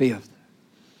 5th.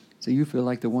 So you feel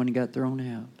like the one who got thrown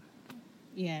out.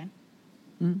 Yeah.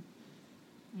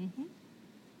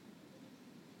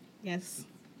 Yes.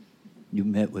 You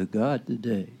met with God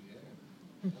today.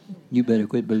 You better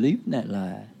quit believing that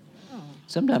lie. Oh,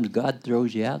 Sometimes God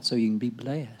throws you out so you can be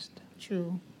blessed.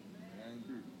 true.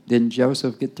 Didn't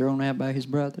Joseph get thrown out by his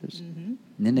brothers? And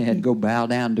then they had to go bow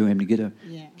down to him to get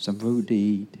Yeah. some food to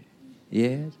eat.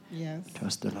 Yes? Yes.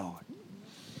 Trust the Lord.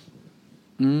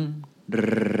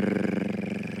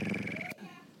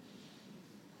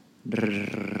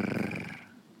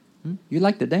 You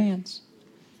like to dance?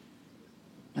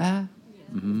 That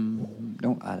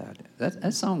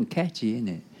song catchy, isn't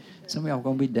it? Some of y'all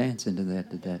gonna be dancing to that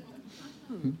today.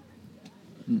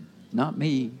 Not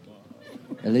me.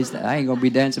 At least I ain't gonna be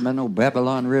dancing by no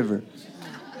Babylon River.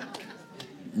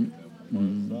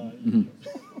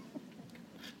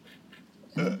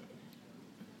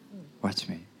 Watch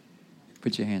me.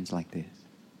 Put your hands like this.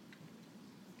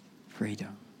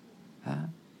 Freedom.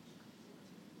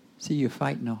 See, you're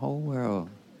fighting the whole world.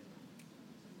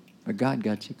 But God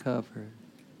got you covered.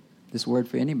 This word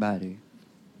for anybody.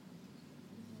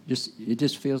 It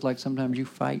just feels like sometimes you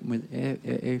fighting with.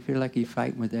 You feel like you're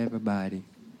fighting with everybody.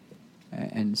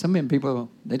 And some of them people,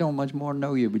 they don't much more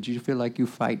know you, but you feel like you're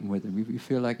fighting with them. You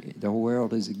feel like the whole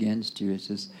world is against you. It's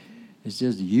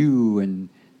just you, and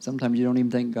sometimes you don't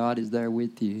even think God is there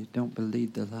with you. Don't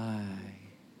believe the lie.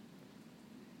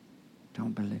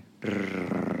 Don't believe.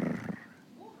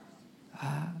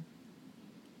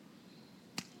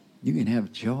 You can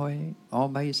have joy all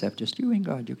by yourself. Just you and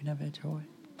God, you can have that joy.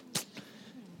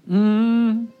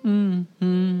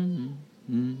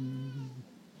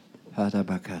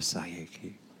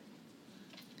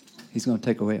 He's going to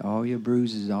take away all your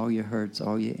bruises, all your hurts,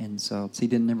 all your insults. He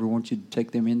didn't ever want you to take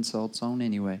them insults on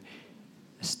anyway.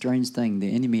 A strange thing,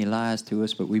 the enemy lies to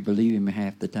us, but we believe him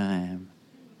half the time.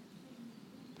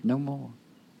 No more.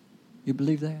 You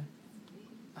believe that?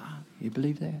 You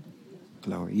believe that?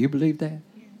 Glory. You believe that?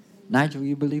 Nigel,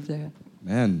 you believe that?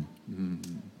 Amen.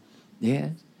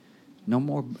 Yes. No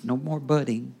more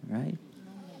budding, right?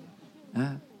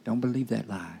 Don't believe that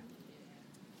lie.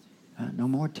 No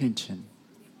more tension.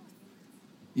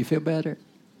 You feel better?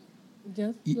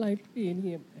 Just like pain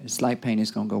here. Slight pain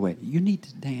is going to go away. You need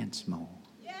to dance more.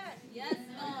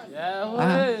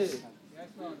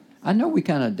 I know we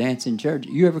kind of dance in church.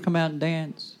 You ever come out and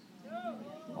dance?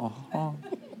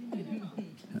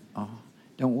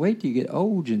 Don't wait till you get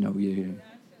old, you know you.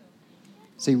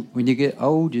 See, when you get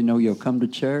old, you know you'll come to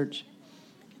church,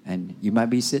 and you might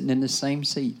be sitting in the same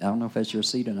seat. I don't know if that's your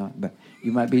seat or not, but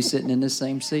you might be sitting in the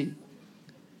same seat.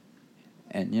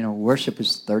 And, you know, worship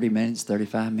is 30 minutes,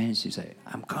 35 minutes. You say,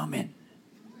 I'm coming.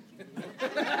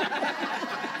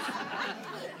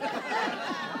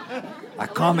 I'm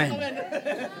coming.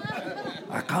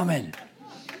 I'm coming.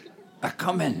 I'm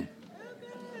coming.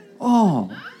 Oh,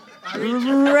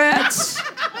 rats.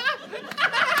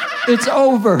 It's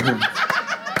over.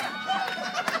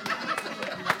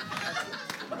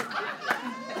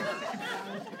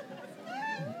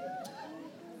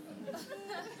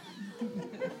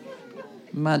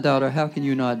 My daughter, how can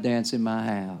you not dance in my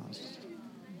house?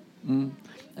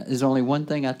 There's only one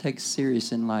thing I take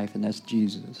serious in life, and that's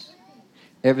Jesus.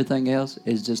 Everything else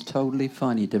is just totally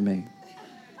funny to me.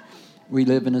 We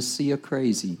live in a sea of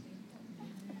crazy.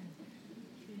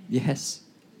 Yes.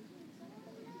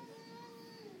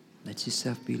 Let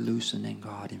yourself be loosened in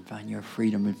God and find your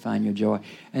freedom and find your joy.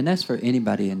 And that's for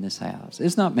anybody in this house.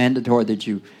 It's not mandatory that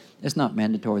you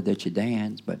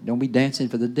dance, but don't be dancing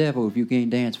for the devil if you can't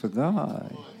dance for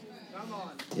God.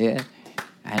 Yeah.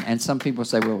 And some people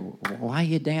say, well, why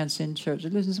you dance in church?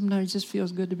 Listen, sometimes it just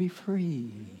feels good to be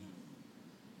free.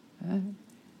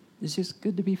 It's just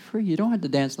good to be free. You don't have to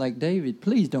dance like David.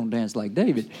 Please don't dance like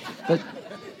David. But,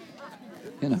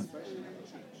 you know,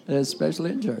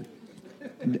 especially in church.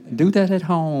 Do that at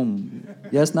home.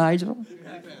 Yes, Nigel?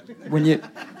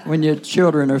 When your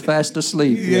children are fast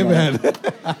asleep. Yeah, man.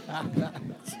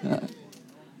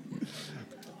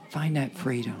 Find that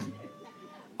freedom.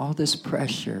 All this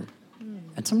pressure.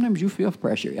 And sometimes you feel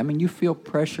pressure. I mean, you feel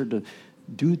pressure to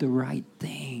do the right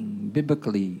thing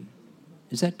biblically.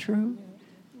 Is that true?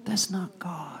 That's not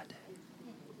God.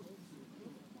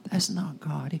 That's not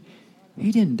God.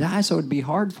 He didn't die so it'd be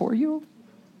hard for you.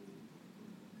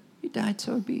 He died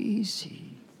so it'd be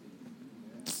easy.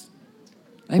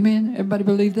 Amen? Everybody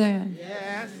believe that?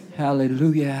 Yes.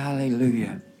 Hallelujah,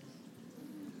 hallelujah.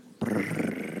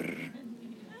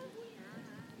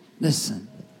 Listen,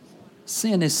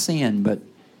 sin is sin, but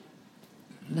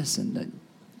listen,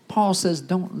 Paul says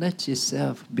don't let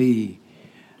yourself be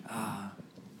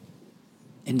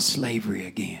in slavery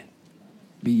again.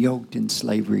 Be yoked in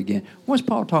slavery again. What's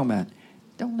Paul talking about?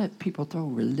 Don't let people throw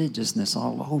religiousness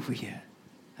all over you.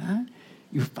 Huh?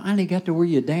 You finally got to where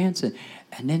you're dancing,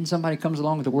 and then somebody comes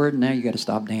along with the word, and now you got to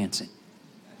stop dancing.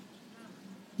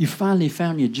 You finally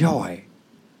found your joy.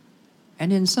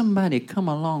 And then somebody come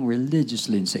along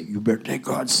religiously and say, you better take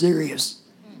God serious.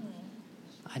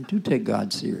 I do take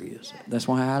God serious. That's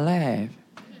why I laugh.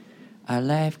 I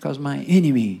laugh because my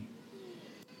enemy,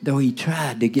 though he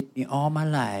tried to get me all my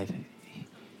life,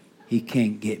 he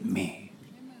can't get me.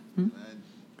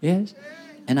 Yes?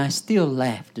 And I still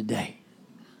laugh today.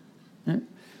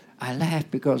 I laugh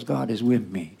because God is with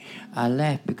me. I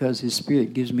laugh because His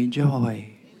Spirit gives me joy.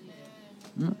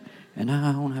 And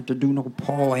I don't have to do no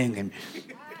pawing and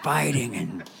fighting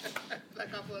and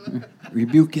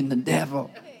rebuking the devil.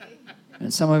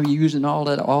 And some of you using all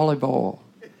that olive oil.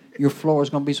 Your floor is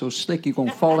going to be so slick you're going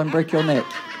to fall and break your neck.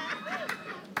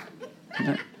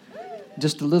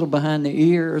 Just a little behind the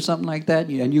ear or something like that,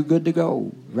 and you're good to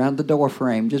go. Around the door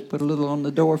frame. Just put a little on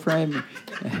the door frame.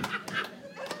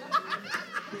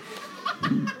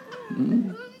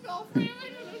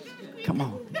 Come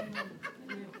on.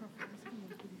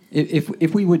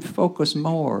 If we would focus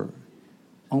more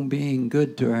on being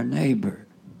good to our neighbor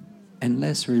and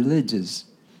less religious,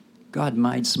 God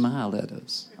might smile at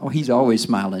us. Oh, He's always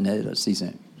smiling at us. He's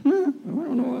saying, I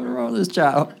don't know what's wrong with this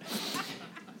child.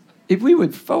 If we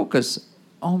would focus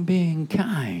on being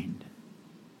kind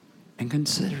and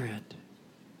considerate,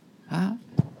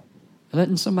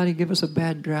 letting somebody give us a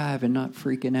bad drive and not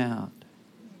freaking out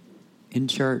in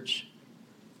church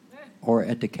or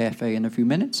at the cafe in a few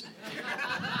minutes.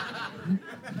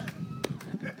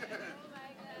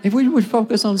 If we would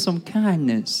focus on some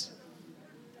kindness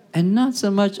and not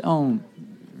so much on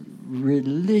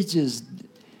religious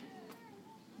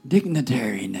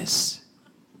dignitariness.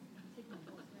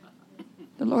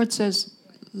 The Lord says,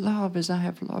 love as I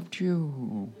have loved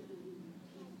you.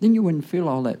 Then you wouldn't feel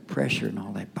all that pressure and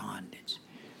all that bondage.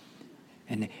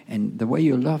 And the way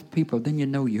you love people, then you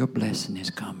know your blessing is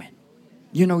coming.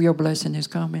 You know your blessing is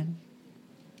coming?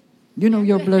 You know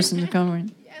your blessing is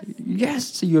coming?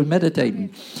 Yes, so you're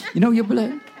meditating. You know your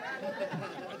blessing?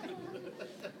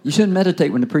 You shouldn't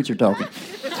meditate when the preacher talking.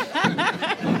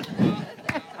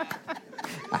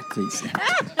 I tease you.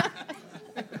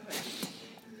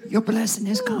 Your blessing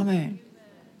is coming.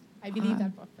 I believe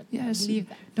that, Prophet. Yes. I believe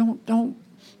that.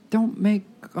 Don't make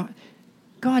God.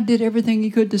 God did everything He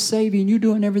could to save you, and you're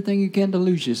doing everything you can to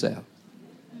lose yourself.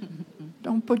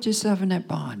 Don't put yourself in that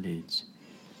bondage.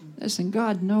 Listen,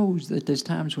 God knows that there's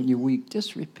times when you're weak.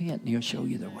 Just repent, and He'll show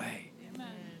you the way.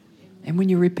 And when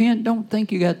you repent, don't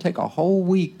think you got to take a whole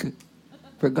week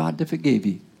for God to forgive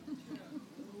you.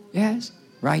 Yes,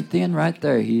 right then, right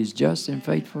there, He is just and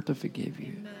faithful to forgive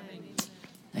you.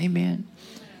 Amen.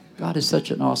 God is such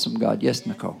an awesome God. Yes,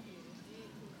 Nicole.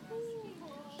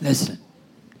 Listen.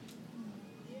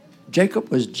 Jacob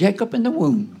was Jacob in the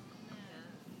womb.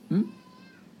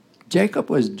 Jacob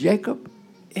was Jacob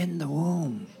in the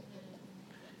womb.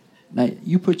 Now,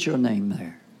 you put your name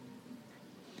there.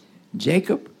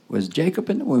 Jacob was Jacob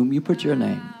in the womb. You put your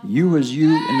name. You was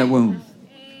you in the womb.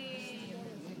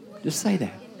 Just say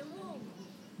that.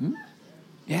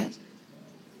 Yes?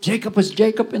 Jacob was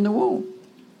Jacob in the womb.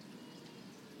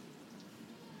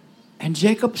 And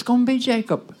Jacob's going to be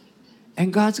Jacob.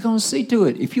 And God's going to see to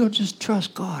it. If you'll just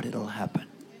trust God, it'll happen.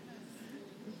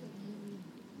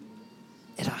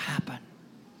 It'll happen.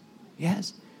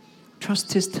 Yes?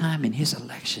 Trust His time and His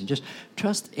election. Just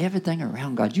trust everything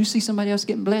around God. You see somebody else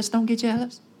getting blessed, don't get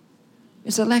jealous.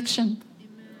 It's election.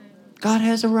 God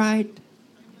has a right.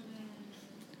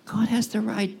 God has the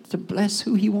right to bless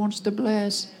who He wants to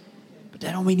bless. But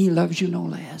that don't mean He loves you no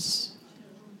less.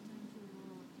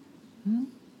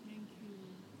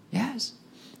 Yes.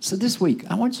 So this week,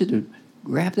 I want you to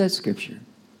grab that scripture.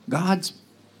 God's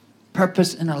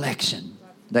purpose in election.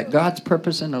 That God's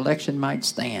purpose in election might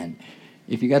stand.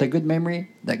 If you got a good memory,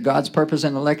 that God's purpose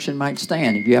in election might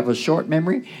stand. If you have a short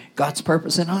memory, God's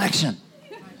purpose in election.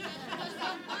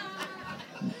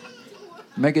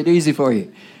 Make it easy for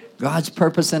you. God's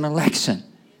purpose in election.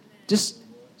 Just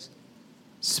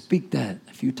speak that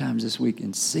a few times this week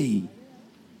and see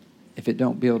if it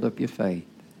don't build up your faith.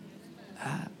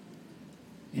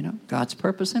 God's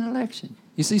purpose in election.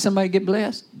 You see somebody get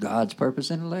blessed? God's purpose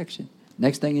in election.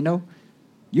 Next thing you know,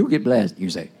 you'll get blessed. You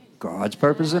say, God's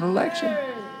purpose in election.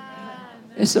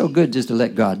 It's so good just to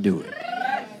let God do it.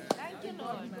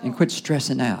 And quit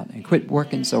stressing out and quit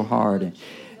working so hard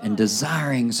and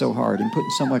desiring so hard and putting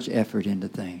so much effort into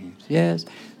things. Yes,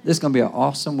 this is going to be an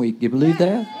awesome week. You believe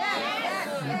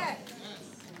that?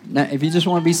 Now, if you just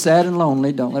want to be sad and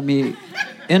lonely, don't let me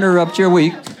interrupt your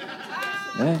week.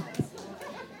 Yeah.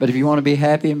 But if you want to be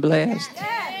happy and blessed,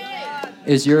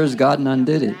 it's yours. God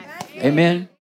undid it. Amen.